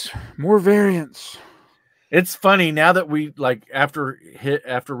 Variants. More variants. It's funny now that we after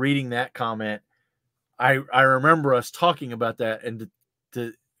reading that comment, I remember us talking about that and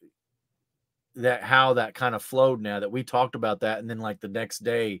how that kind of flowed now that we talked about that, and then the next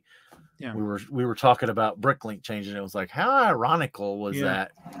day we were talking about Bricklink changing. It was like, how ironical was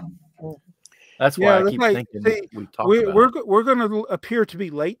that? That's why I keep thinking we talked about it. We're going to appear to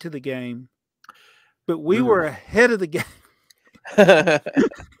be late to the game, but we were ahead of the game. That's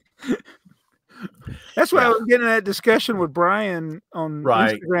why I was getting that discussion with Brian on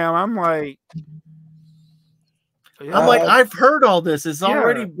Instagram. I'm like, I've heard all this. It's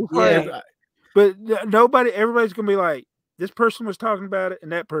already but everybody's gonna be like, this person was talking about it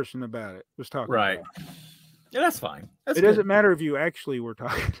and that person about it was talking about it. Yeah, that's fine. It doesn't matter if you actually were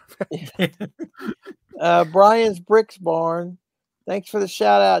talking about it. Brian's Bricks Barn. Thanks for the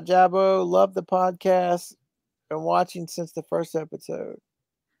shout out, Jabbo. Love the podcast. Been watching since the first episode.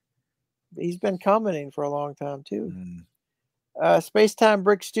 He's been commenting for a long time too. Spacetime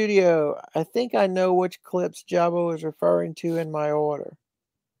Brick Studio. I think I know which clips Jabbo is referring to in my order.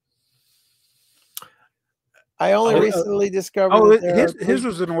 I only recently discovered his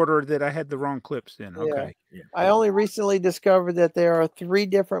was an order that I had the wrong clips in. Okay. Yeah. I only recently discovered that there are 3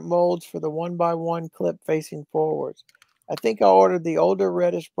 different molds for the 1x1 clip facing forwards. I think I ordered the older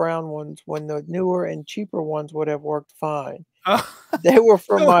reddish brown ones when the newer and cheaper ones would have worked fine. They were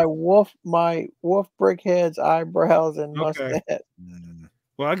for my wolf brickhead's eyebrows and mustache.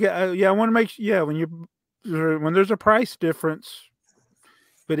 Well, I want to make sure, when there's a price difference,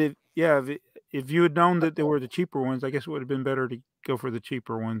 but if you had known that there were the cheaper ones, I guess it would have been better to go for the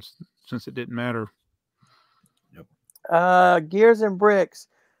cheaper ones since it didn't matter. Gears and Bricks.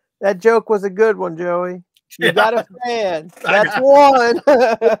 That joke was a good one, Joey. You got a fan. That's one.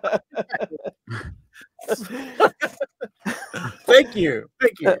 Thank you.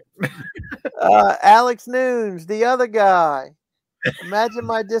 Alex Noons, the other guy. Imagine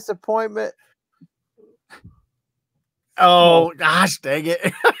my disappointment. Oh, gosh, dang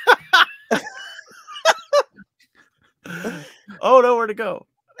it. Oh, nowhere to go.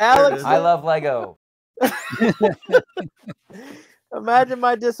 Alex, I love Lego. Imagine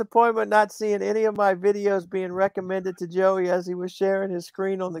my disappointment not seeing any of my videos being recommended to Joey as he was sharing his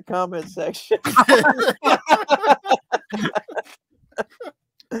screen on the comment section.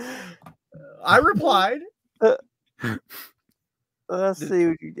 I replied. Let's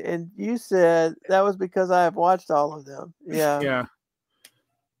see. And you said that was because I have watched all of them. Yeah. Yeah.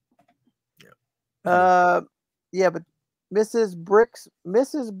 Yeah, but Mrs. Bricks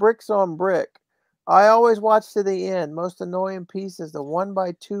on Brick. I always watch to the end. Most annoying piece is the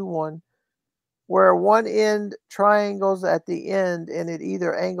 1x2 one, where one end triangles at the end and it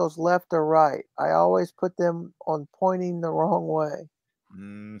either angles left or right. I always put them on pointing the wrong way.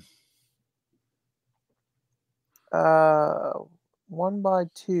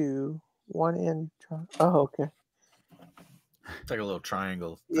 1x2, one end. Oh, okay. It's like a little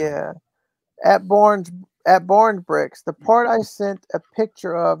triangle thing. Yeah. At Barnes Bricks, the part I sent a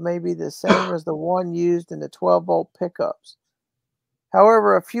picture of may be the same as the one used in the 12-volt pickups.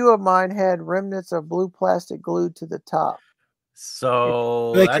 However, a few of mine had remnants of blue plastic glued to the top.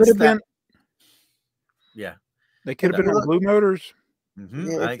 So They could have been. Yeah. They could have been on blue motors.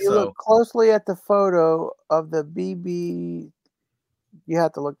 If you look closely at the photo of the BB, you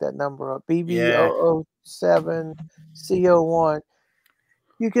have to look that number up. BB007C01.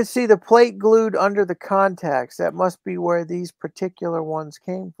 You can see the plate glued under the contacts. That must be where these particular ones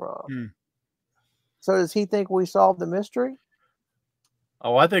came from. So does he think we solved the mystery?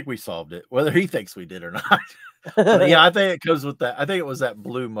 Oh, I think we solved it. Whether he thinks we did or not. But yeah, I think it goes with that. I think it was that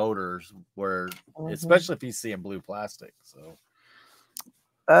blue motors where, especially if he's seeing blue plastic. So,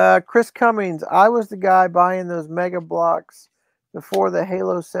 Chris Cummings, I was the guy buying those Mega Blocks before the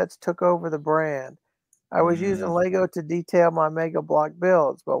Halo sets took over the brand. I was using Lego to detail my Mega Block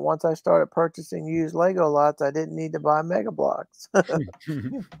builds, but once I started purchasing used Lego lots, I didn't need to buy Mega Blocks.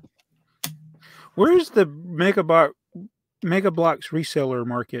 Where's the Mega Blocks reseller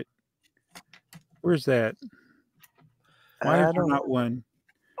market? Where's that? Why is there not one?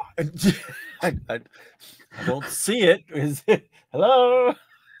 I don't see it. Is it? Hello?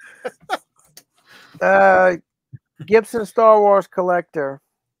 Gibson Star Wars Collector.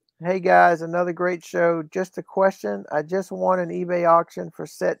 Hey guys, another great show. Just a question. I just won an eBay auction for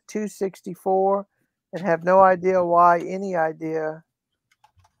set 264 and have no idea why. Any idea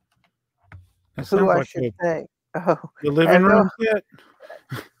who I should thank? Oh, the living room set?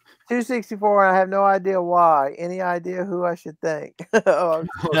 264 and I have no idea why. Any idea who I should thank? Oh,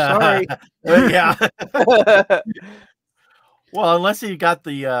 sorry. Yeah. Well, unless you got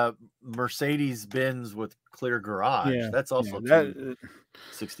the Mercedes Benz with clear garage. Yeah, that's also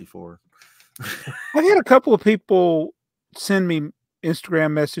 264. I've had a couple of people send me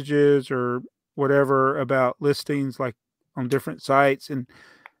Instagram messages or whatever about listings like on different sites, and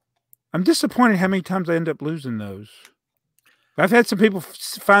I'm disappointed how many times I end up losing those. I've had some people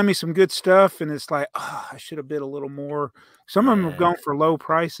find me some good stuff, and it's like, oh, I should have bid a little more. Some of them have gone for low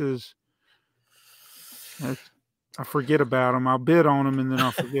prices. I forget about them. I'll bid on them, and then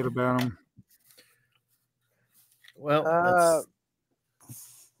I'll forget about them. Well,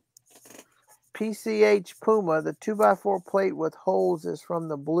 PCH Puma, the 2x4 plate with holes is from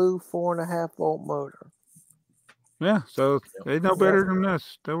the blue 4.5-volt motor. Yeah, so they know better than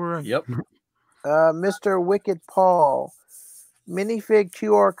us. They were right. Yep. Mr. Wicked Paul, minifig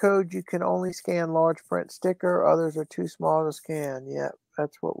QR code. You can only scan large print sticker. Others are too small to scan. Yeah,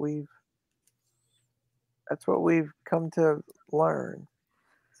 that's what we've come to learn.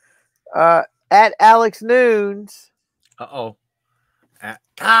 At Alex Noons. Gosh,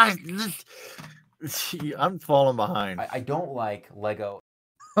 I'm falling behind. I don't like Lego.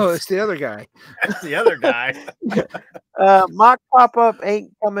 Oh, it's the other guy. That's the other guy. Mock pop-up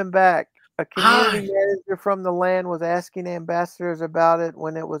ain't coming back. A community manager from the land was asking ambassadors about it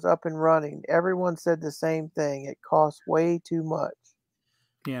when it was up and running. Everyone said the same thing. It costs way too much.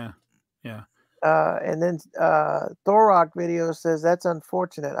 Yeah. And then Thorrock video says that's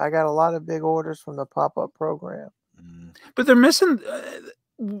unfortunate. I got a lot of big orders from the pop-up program. But they're missing.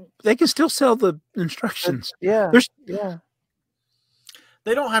 They can still sell the instructions. Yeah.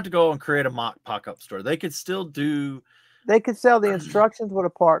 They don't have to go and create a mock pop-up store. They could still do. They could sell the instructions with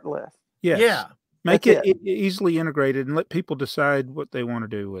a part list. Yes. Yeah. Make it easily integrated and let people decide what they want to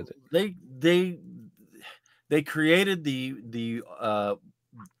do with it. They created the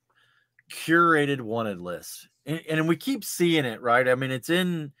curated wanted list, and we keep seeing it, right? I mean, it's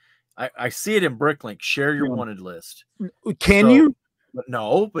in. I see it in Bricklink. Share your wanted list. Can you? But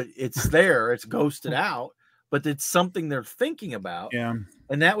no, but it's there. It's ghosted out. But it's something they're thinking about. Yeah.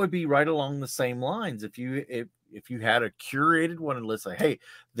 And that would be right along the same lines. If you had a curated wanted list, like, hey,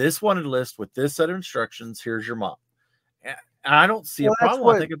 this wanted list with this set of instructions, here's your mop. I don't see a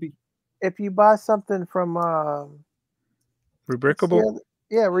problem. I think it'd be if you buy something from Rebrickable.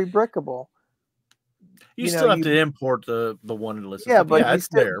 yeah, Rebrickable. You still have to import the one and listen. Yeah, but it's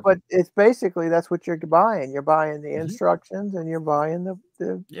there. But it's basically that's what you're buying. You're buying the instructions and you're buying the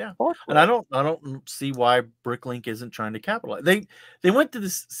And I don't see why Bricklink isn't trying to capitalize. They went to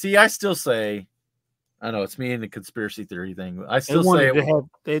this. See, I still say, I know it's me and the conspiracy theory thing. I still say to have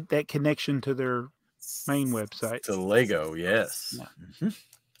that connection to their main website, to Lego. Yes. Yeah.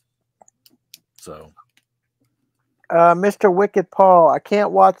 So. Mr. Wicked Paul, I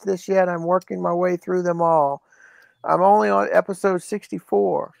can't watch this yet. I'm working my way through them all. I'm only on episode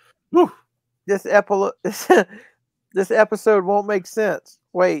 64. Woo. This episode won't make sense.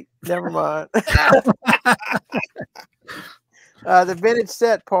 Wait, never mind. The vintage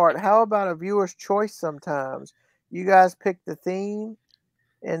set part. How about a viewer's choice sometimes? You guys pick the theme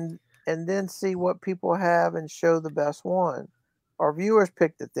and then see what people have and show the best one. Or viewers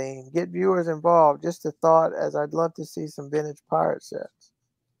pick the theme. Get viewers involved. Just a thought, as I'd love to see some vintage pirate sets.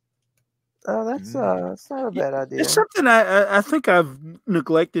 Oh, that's not a bad idea. It's something I think I've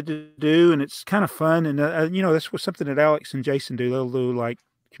neglected to do, and it's kind of fun. And this was something that Alex and Jason do. They'll do like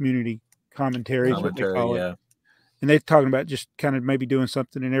community commentaries, what they call it. And they're talking about just kind of maybe doing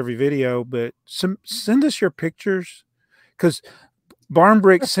something in every video. But send us your pictures, because Barn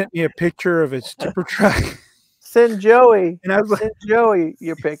Brick sent me a picture of his tipper truck. Send Joey. And I was send Joey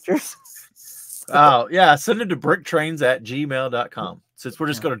your pictures. Oh, yeah. Send it to BrickTrains@gmail.com. Since we're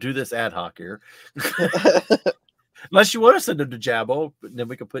just going to do this ad hoc here. Unless you want to send them to Jabbo, then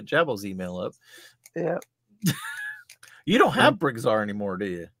we can put Jabbo's email up. Yeah. You don't have BrickTsar anymore, do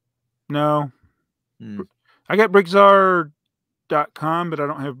you? No. I got BrickTsar.com, but I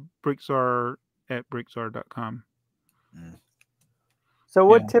don't have BrickTsar at BrickTsar.com. So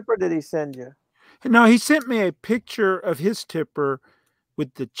what tipper did he send you? No, he sent me a picture of his tipper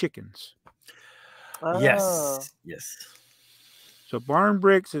with the chickens. Oh. Yes. So Barn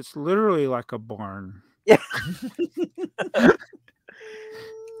Bricks, it's literally like a barn. Yeah.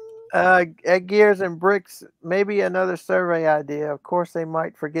 At Gears and Bricks, maybe another survey idea. Of course, they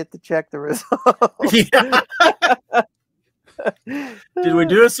might forget to check the results. Yeah. Did we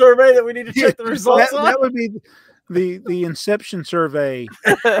do a survey that we need to check the results on? That would be the Inception survey.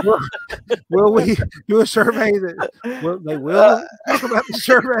 Will we do a survey they will talk about the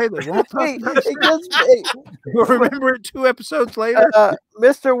survey? They won't talk about the survey. We'll remember it 2 episodes later.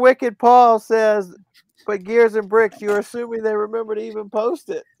 Mr. Wicked Paul says, but Gears and Bricks, you're assuming they remember to even post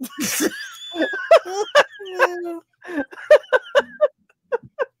it.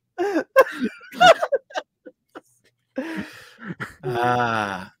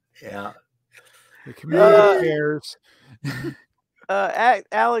 Yeah. The community cares.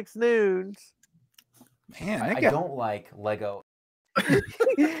 Alex Noons. Man, I don't like Lego.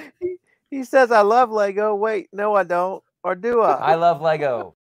 He says, I love Lego. Wait, no, I don't. Or do I? I love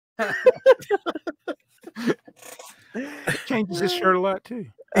Lego. Changes his shirt a lot, too.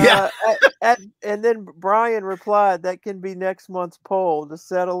 And then Brian replied, that can be next month's poll to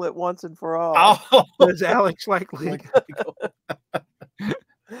settle it once and for all. Oh, does Alex like Lego?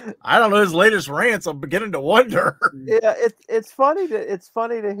 I don't know his latest rants. I'm beginning to wonder. Yeah, it's funny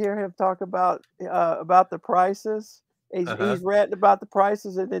to hear him talk about the prices. He's ranting about the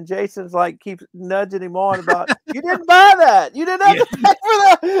prices, and then Jason's like keeps nudging him on about you didn't buy that. You didn't have to pay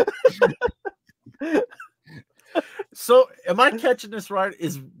for that. So, am I catching this right?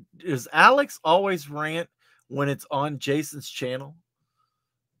 Is Alex always rant when it's on Jason's channel?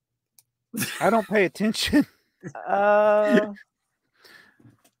 I don't pay attention.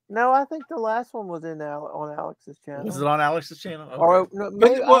 No, I think the last one was on Alex's channel. Was it on Alex's channel? Okay. Or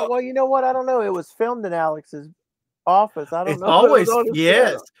maybe, well, you know what? I don't know. It was filmed in Alex's office. I don't know. Always,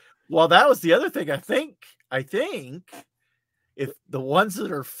 yes. Well, that was the other thing. I think if the ones that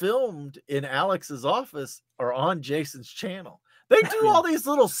are filmed in Alex's office are on Jason's channel, they do all these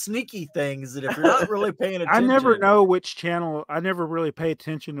little sneaky things that if you're not really paying attention. I never know which channel. I never really pay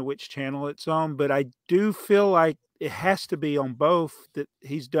attention to which channel it's on, but I do feel like it has to be on both that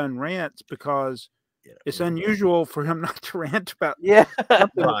he's done rants, because it's unusual for him not to rant about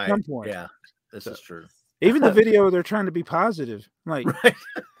something at some point. Yeah, this is true. Even the video, they're trying to be positive. Like,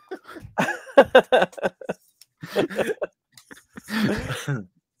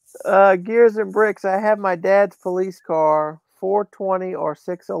 Gears and Bricks. I have my dad's police car, 420 or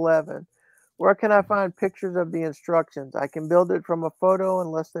 611. Where can I find pictures of the instructions? I can build it from a photo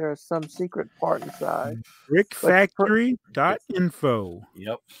unless there is some secret part inside. Brickfactory.info.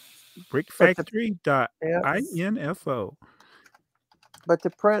 Yep. Brickfactory.info. But to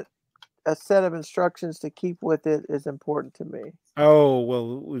print a set of instructions to keep with it is important to me. Oh,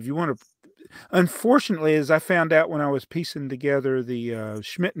 well, if you want to, unfortunately, as I found out when I was piecing together the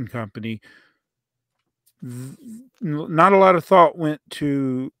Schmidt and Company, not a lot of thought went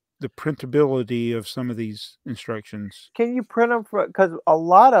to the printability of some of these instructions. Can you print them because a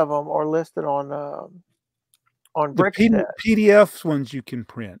lot of them are listed on The BrickTsar. PDF ones you can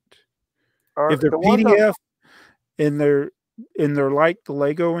print. Or If they're the ones PDF and they're like the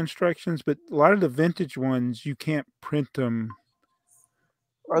Lego instructions, but a lot of the vintage ones you can't print them.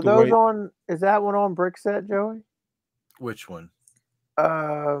 Are those on? Is that one on BrickTsar, Joey? Which one?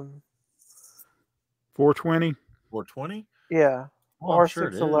 420. 420. Yeah. Oh, Or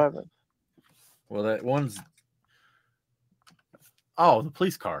sure 611. Well, that one's. Oh, the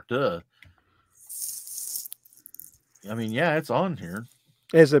police car. Duh. I mean, yeah, it's on here.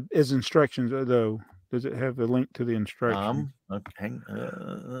 As instructions, though, does it have a link to the instructions? I'm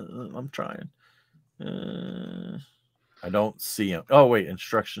trying. I don't see them. Oh wait,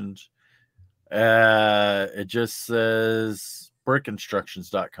 instructions. It just says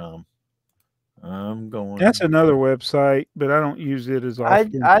brickinstructions.com. I'm going. That's another website, but I don't use it as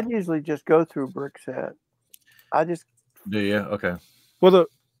often. I'd usually just go through BrickTsar. I just. Do you? Okay. Well,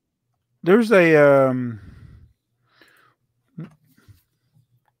 there's a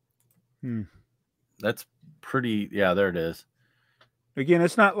That's pretty. Yeah, there it is. Again,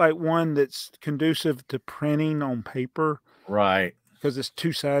 it's not like one that's conducive to printing on paper, right? Because it's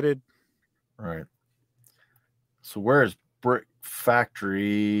two-sided. Right. So where's Brick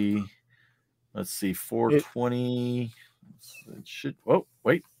Factory? Let's see, 420. It should. Oh,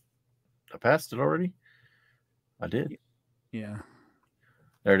 wait. I passed it already. I did. Yeah.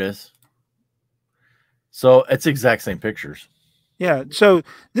 There it is. So it's exact same pictures. Yeah. So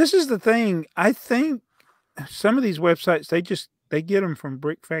this is the thing. I think some of these websites they get them from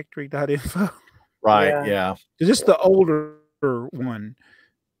brickfactory.info. Right. Yeah. Is this the older one?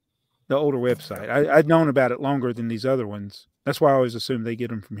 The older website. I'd known about it longer than these other ones. That's why I always assume they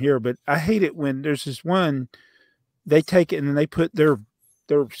get them from here. But I hate it when there's this one, they take it and then they put their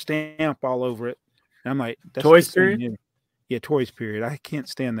stamp all over it. And I'm like, that's Toys Period? Yeah, Toys Period. I can't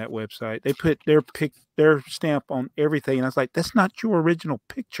stand that website. They put their stamp on everything. And I was like, that's not your original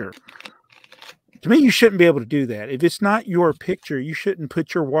picture. To me, you shouldn't be able to do that. If it's not your picture, you shouldn't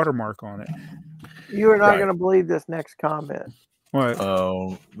put your watermark on it. You are not going to believe this next comment. What?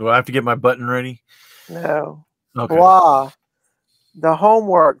 Oh, do I have to get my button ready? No. Okay. Blah. The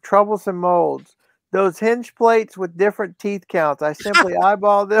homework, troublesome molds. Those hinge plates with different teeth counts. I simply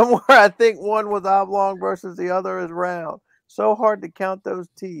eyeballed them where I think one was oblong versus the other is round. So hard to count those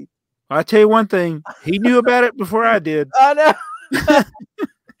teeth. I'll tell you one thing. He knew about it before I did. I know.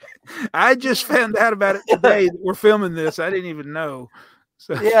 I just found out about it today. We're filming this. I didn't even know.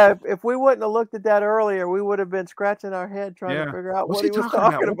 So, yeah, if we wouldn't have looked at that earlier, we would have been scratching our head trying to figure out what he was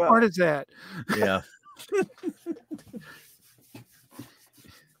talking about. What part is that? Yeah.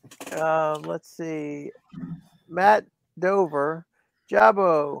 Let's see. Matt Dover.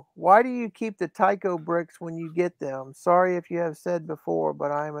 Jabo, why do you keep the Tyco bricks when you get them? Sorry if you have said before,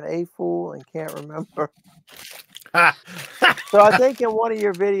 but I am an AFoOL and can't remember. So I think in one of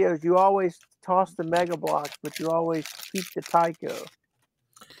your videos, you always toss the Mega Blocks, but you always keep the Tyco.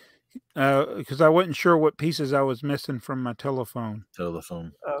 Because I wasn't sure what pieces I was missing from my telephone.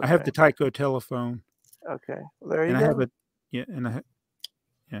 Okay. I have the Tyco telephone. Okay. Well, there you go. I have it.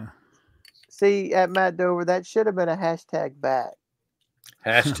 Yeah. See, at Matt Dover, that should have been a hashtag bat.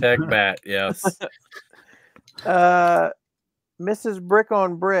 Hashtag bat, yes. Mrs. Brick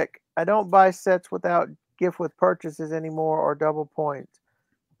on Brick. I don't buy sets without gift with purchases anymore or double points.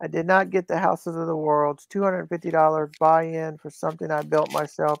 I did not get the Houses of the Worlds. $250 buy-in for something I built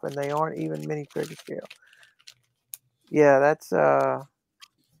myself, and they aren't even minifigure scale. Yeah, that's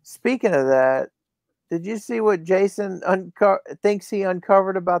speaking of that, did you see what Jason thinks he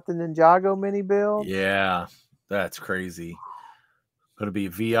uncovered about the Ninjago mini build? Yeah, that's crazy. Going to be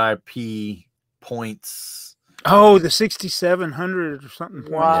VIP points. Oh, the 6,700 or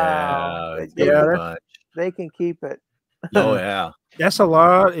something. Wow. Yeah, they can keep it. Oh, yeah. That's a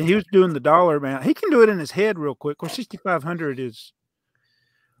lot. And he was doing the dollar amount. He can do it in his head real quick. Or 6,500 is,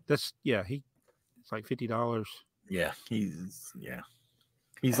 it's like $50. Yeah, he's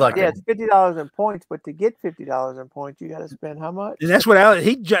like, it's $50 in points, but to get $50 in points, you got to spend how much? And that's what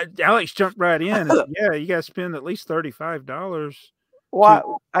Alex jumped right in. Yeah, you got to spend at least $35. Why?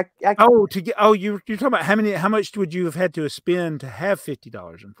 You're talking about how much would you have had to spend to have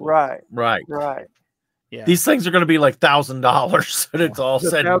 $50 in points? Right. Yeah. These things are going to be like $1,000 when it's all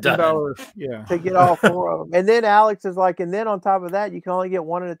said and done. $1,000, yeah. To get all 4 of them. And then Alex is like, and then on top of that, you can only get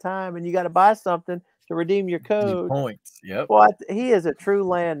 1 at a time, and you got to buy something to redeem your code. Points. Yep. Well, he is a true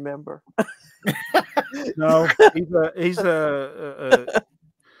land member. No, he's the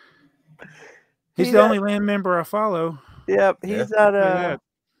only land member I follow. Yep, he's not.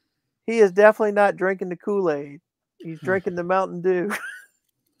 He is definitely not drinking the Kool-Aid. He's drinking the Mountain Dew.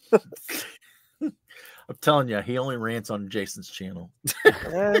 I'm telling you, he only rants on Jason's channel.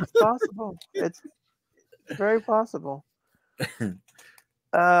 It's possible. It's very possible.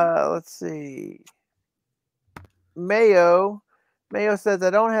 Let's see. Mayo says, I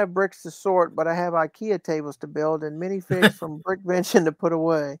don't have bricks to sort, but I have IKEA tables to build and minifigs from Brickvention to put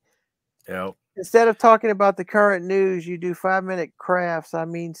away. Yep. Instead of talking about the current news, you do 5-minute crafts. I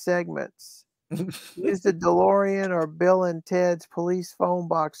mean segments. Use the DeLorean or Bill and Ted's police phone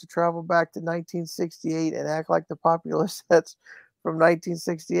box to travel back to 1968 and act like the popular sets from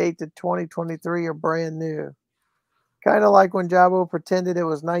 1968 to 2023 are brand new. Kind of like when Jabo pretended it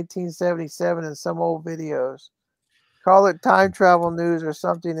was 1977 in some old videos. Call it time travel news or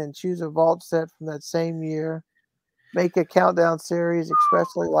something and choose a vault set from that same year. Make a countdown series,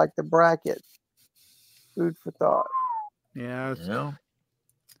 especially like the bracket. Food for thought. Yeah. Yeah.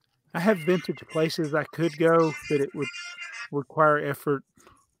 I have vintage places I could go, but it would require effort.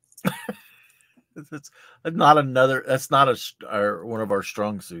 That's not another. That's not one of our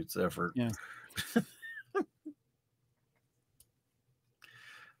strong suits. Effort. Yeah.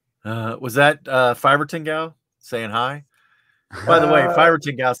 Was that Fiverton gal saying hi? By the way,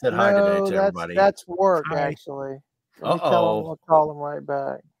 Fiverton gal said hi today to everybody. That's work, Hi. actually. Let me tell him, I'll call him right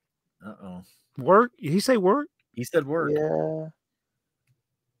back. Work? Did he say work? He said work. Yeah.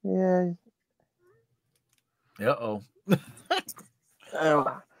 Yeah.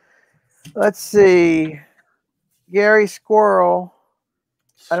 Let's see. Gary Squirrel.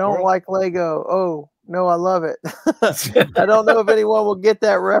 I don't like Lego. Oh, no, I love it. I don't know if anyone will get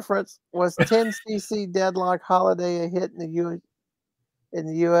that reference. Was 10cc Deadlock Holiday a hit in the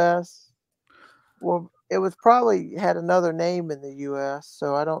U.S.? Well, it was probably had another name in the U.S.,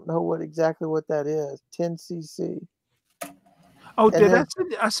 so I don't know exactly what that is. 10cc. Oh,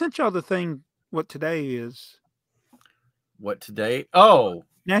 I sent y'all the thing, what today is. What today? Oh.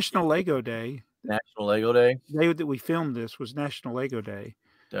 National Lego Day. National Lego Day? The day that we filmed this was National Lego Day.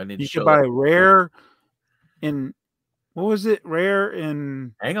 You could buy a rare in, what was it? Rare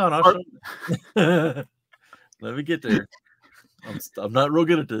in. Hang on, I'll show you. Let me get there. I'm not real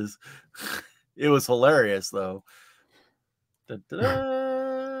good at this. It was hilarious, though.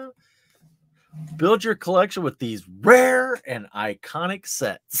 Da-da-da. Build your collection with these rare and iconic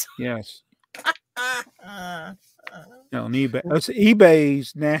sets. Yes. On eBay. It's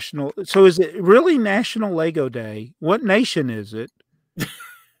eBay's national. So is it really National Lego Day? What nation is it?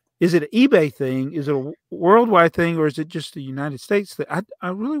 Is it an eBay thing? Is it a worldwide thing, or is it just the United States thing? I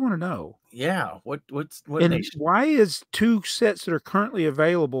really want to know. Yeah. What and nation? Why is 2 sets that are currently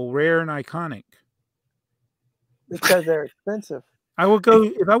available rare and iconic? Because they're expensive. I would go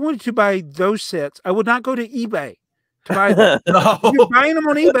if I wanted to buy those sets. I would not go to eBay to buy them. No. If you're buying them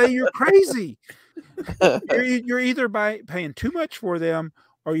on eBay, you're crazy. You're either paying too much for them,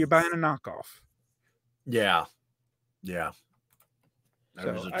 or you're buying a knockoff. Yeah. Yeah.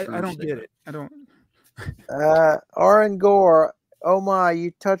 So I don't get it. I don't. Aaron Gore, oh my,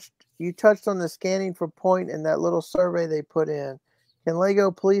 you touched on the scanning for point in that little survey they put in. Can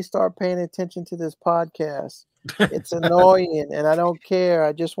Lego please start paying attention to this podcast? It's annoying, and I don't care.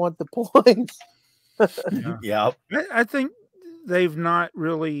 I just want the points. Yeah. I think they've not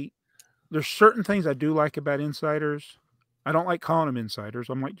really. There's certain things I do like about insiders. I don't like calling them insiders.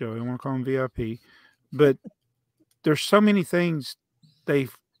 I'm like Joey. I want to call them VIP. But there's so many things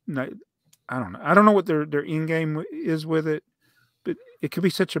they've. I don't know. I don't know what their end game is with it, but it could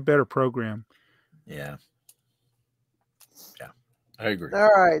be such a better program. Yeah. Yeah, I agree. All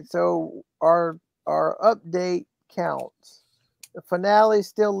right, so our update counts. The finale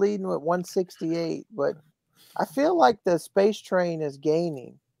still leading with 168, but I feel like the space train is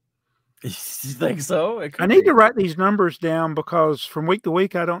gaining. You think so? I need to write these numbers down because from week to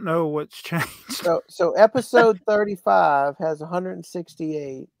week I don't know what's changed. So episode 35 has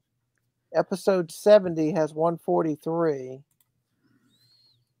 168. Episode 70 has 143.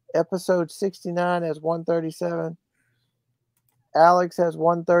 Episode 69 has 137. Alex has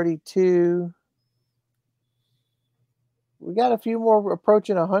 132. We got a few more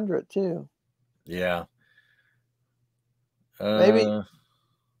approaching 100 too. Yeah. Maybe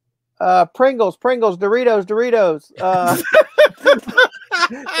Pringles, Doritos,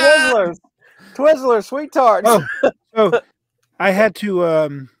 Twizzlers. Twizzlers, sweet tarts. Oh, so I had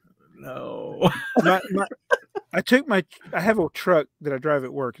to No. I took my I have a truck that I drive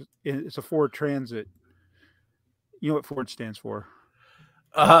at work. It's a Ford Transit. You know what Ford stands for?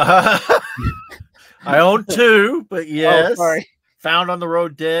 I own 2, but yes. Oh, sorry. Found on the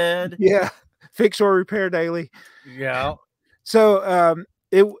road dead. Yeah. Fix or repair daily. Yeah. So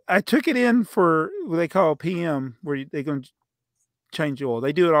I took it in for what they call PM, where they're going to change the oil.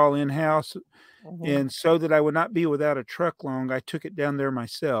 They do it all in house. And so that I would not be without a truck long, I took it down there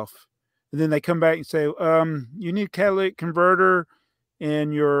myself. And then they come back and say, you need a catalytic converter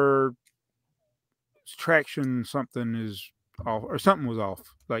and your traction something is off, or something was off,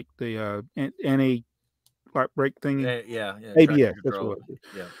 like the anti like brake thingy. Yeah. ABS. That's what it was.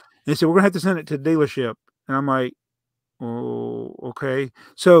 Yeah. They said, we're gonna have to send it to the dealership. And I'm like, oh, okay.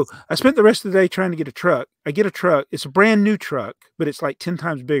 So I spent the rest of the day trying to get a truck. I get a truck. It's a brand new truck, but it's like 10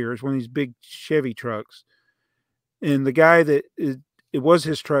 times bigger. It's one of these big Chevy trucks. And the guy that it was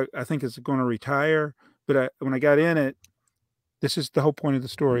his truck, I think, is going to retire. But when I got in it, this is the whole point of the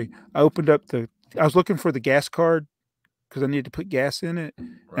story. I opened up I was looking for the gas card because I needed to put gas in it.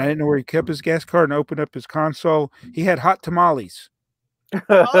 Right. I didn't know where he kept his gas card, and I opened up his console. He had hot tamales.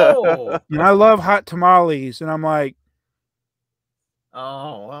 Oh. And I love hot tamales. And I'm like,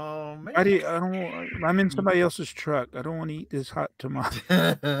 Oh man. I'm in somebody else's truck. I don't want to eat this hot tamale.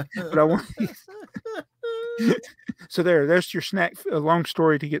 But I want to eat. So there's your snack. A long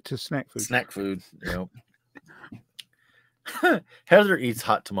story to get to snack food. Snack food. Yep. Heather eats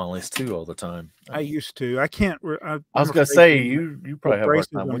hot tamales too all the time. I used to. I can't. I was gonna say you probably have a hard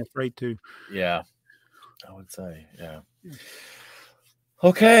time. I'm afraid to. Yeah, I would say yeah.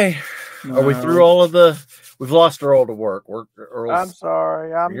 Okay, are we through all of the? We've lost Earl to work. I'm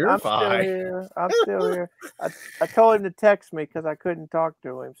sorry. I'm still here. I'm still here. I told him to text me because I couldn't talk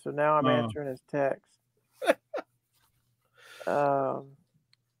to him, so now I'm answering his text.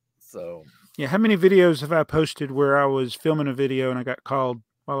 So yeah, how many videos have I posted where I was filming a video and I got called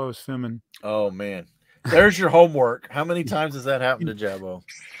while I was filming? Oh man, there's your homework. How many times has that happened to Jabbo?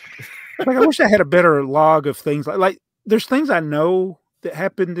 Like, I wish I had a better log of things. Like there's things I know that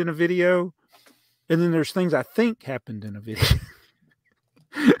happened in a video, and then there's things I think happened in a video.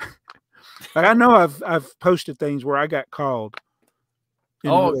 Like, I know I've posted things where I got called.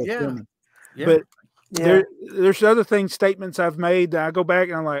 Oh yeah. But there's other things, statements I've made that I go back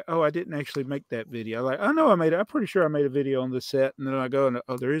and I'm like, oh, I didn't actually make that video. I'm like, oh no, I'm pretty sure I made a video on the set, and then I go and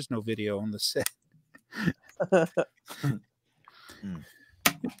oh, there is no video on the set.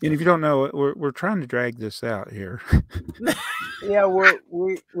 And if you don't know, we're trying to drag this out here. Yeah,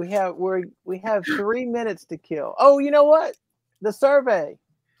 we have 3 minutes to kill. Oh, you know what? The survey.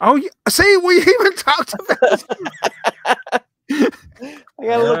 Oh, yeah. See, we even talked about it. I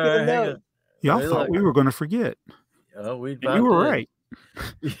gotta look at the note. Y'all thought we were going to forget. Oh, you were right.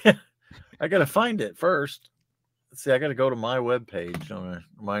 Yeah, I gotta find it first. Let's see, I gotta go to my webpage on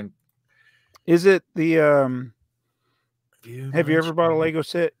mine. Is it the have you ever bought a Lego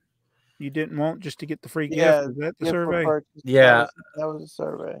set you didn't want just to get the free gift? Is that the survey? Yeah, that was a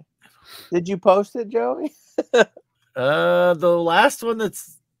survey. Did you post it, Joey? The last one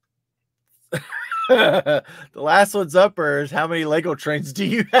that's the last one's upper is how many Lego trains do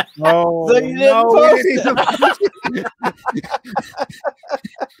you have? Oh, so you didn't post it.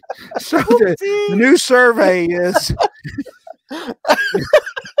 So the new survey is is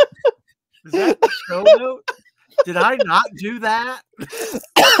that the show note? Did I not do that?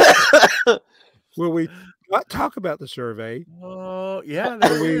 Will we not talk about the survey? Oh, yeah.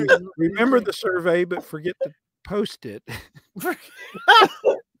 We remember the survey, but forget to post it.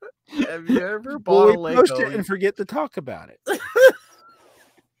 Have you ever bought a Lego? Post it and forget to talk about it.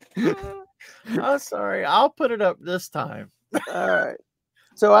 I'm sorry. I'll put it up this time. All right.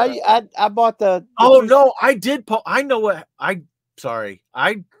 So I bought the oh no, I did I know what I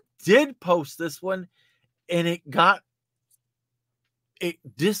did post this one, and it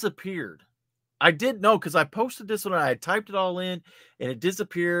disappeared. I did know because I posted this one and I had typed it all in and it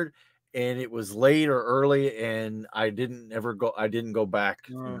disappeared, and it was late or early, and I didn't go back.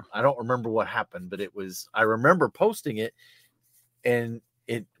 I don't remember what happened, but I remember posting it, and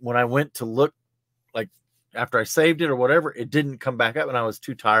when I went to look, like after I saved it or whatever, it didn't come back up, and I was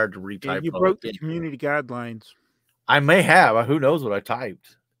too tired to retype. Yeah, you broke the community guidelines. I may have. Who knows what I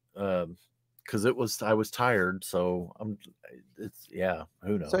typed? Because I was tired, so who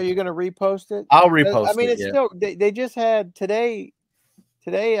knows? So you're gonna repost it? I'll repost it. I mean, it's still they just had today.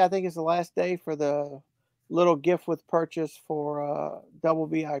 Today I think is the last day for the little gift with purchase for double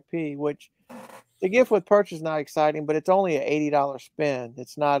VIP, which the gift with purchase is not exciting, but it's only an $80 spend.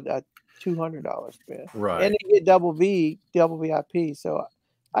 It's not a $200 spent. Right. And you get double VIP. So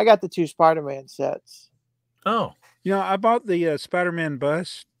I got the 2 Spider-Man sets. Oh. You know, I bought the Spider-Man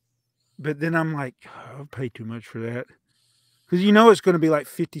bus, but then I'm like, oh, I'll pay too much for that. Because you know it's going to be like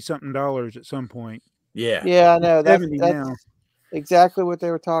 $50-something at some point. Yeah. Yeah, I know. That's now. exactly what they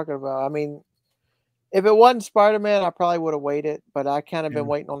were talking about. I mean, if it wasn't Spider-Man, I probably would have waited. But I kind of been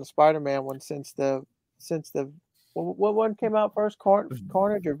waiting on the Spider-Man one since the what one came out first?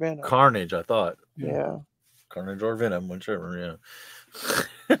 Carnage or Venom? Carnage, I thought. Yeah. Carnage or Venom, whichever.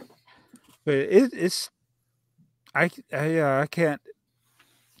 Yeah. But it's I can't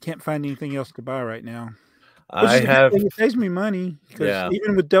find anything else to buy right now. It saves me money because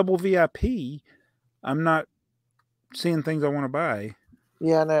even with double VIP, I'm not seeing things I want to buy.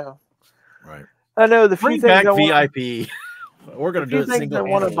 Yeah, I know. Right. I know the few things I VIP. We're gonna do it. Things I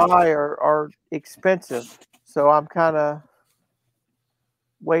want to buy are expensive, so I'm kind of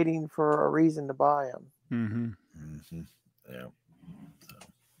waiting for a reason to buy them. Mm-hmm. Mm-hmm. Yeah. So.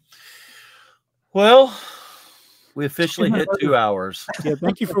 Well, we officially hit 2 hours. Yeah.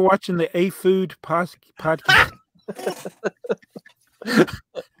 Thank you for watching the AFoOL podcast.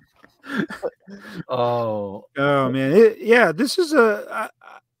 Oh man. This is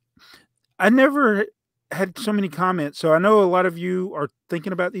I never had so many comments. So I know a lot of you are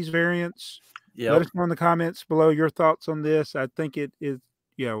thinking about these variants. Yeah. Let us know in the comments below your thoughts on this. I think it is,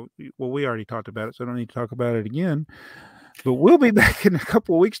 well, we already talked about it, so I don't need to talk about it again. But we'll be back in a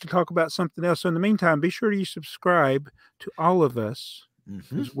couple of weeks to talk about something else. So in the meantime, be sure to subscribe to all of us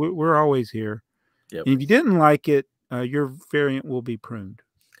because we're always here. Yep. And if you didn't like it, your variant will be pruned.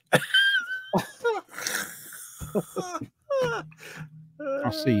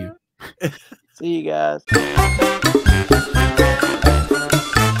 I'll see you. See you guys.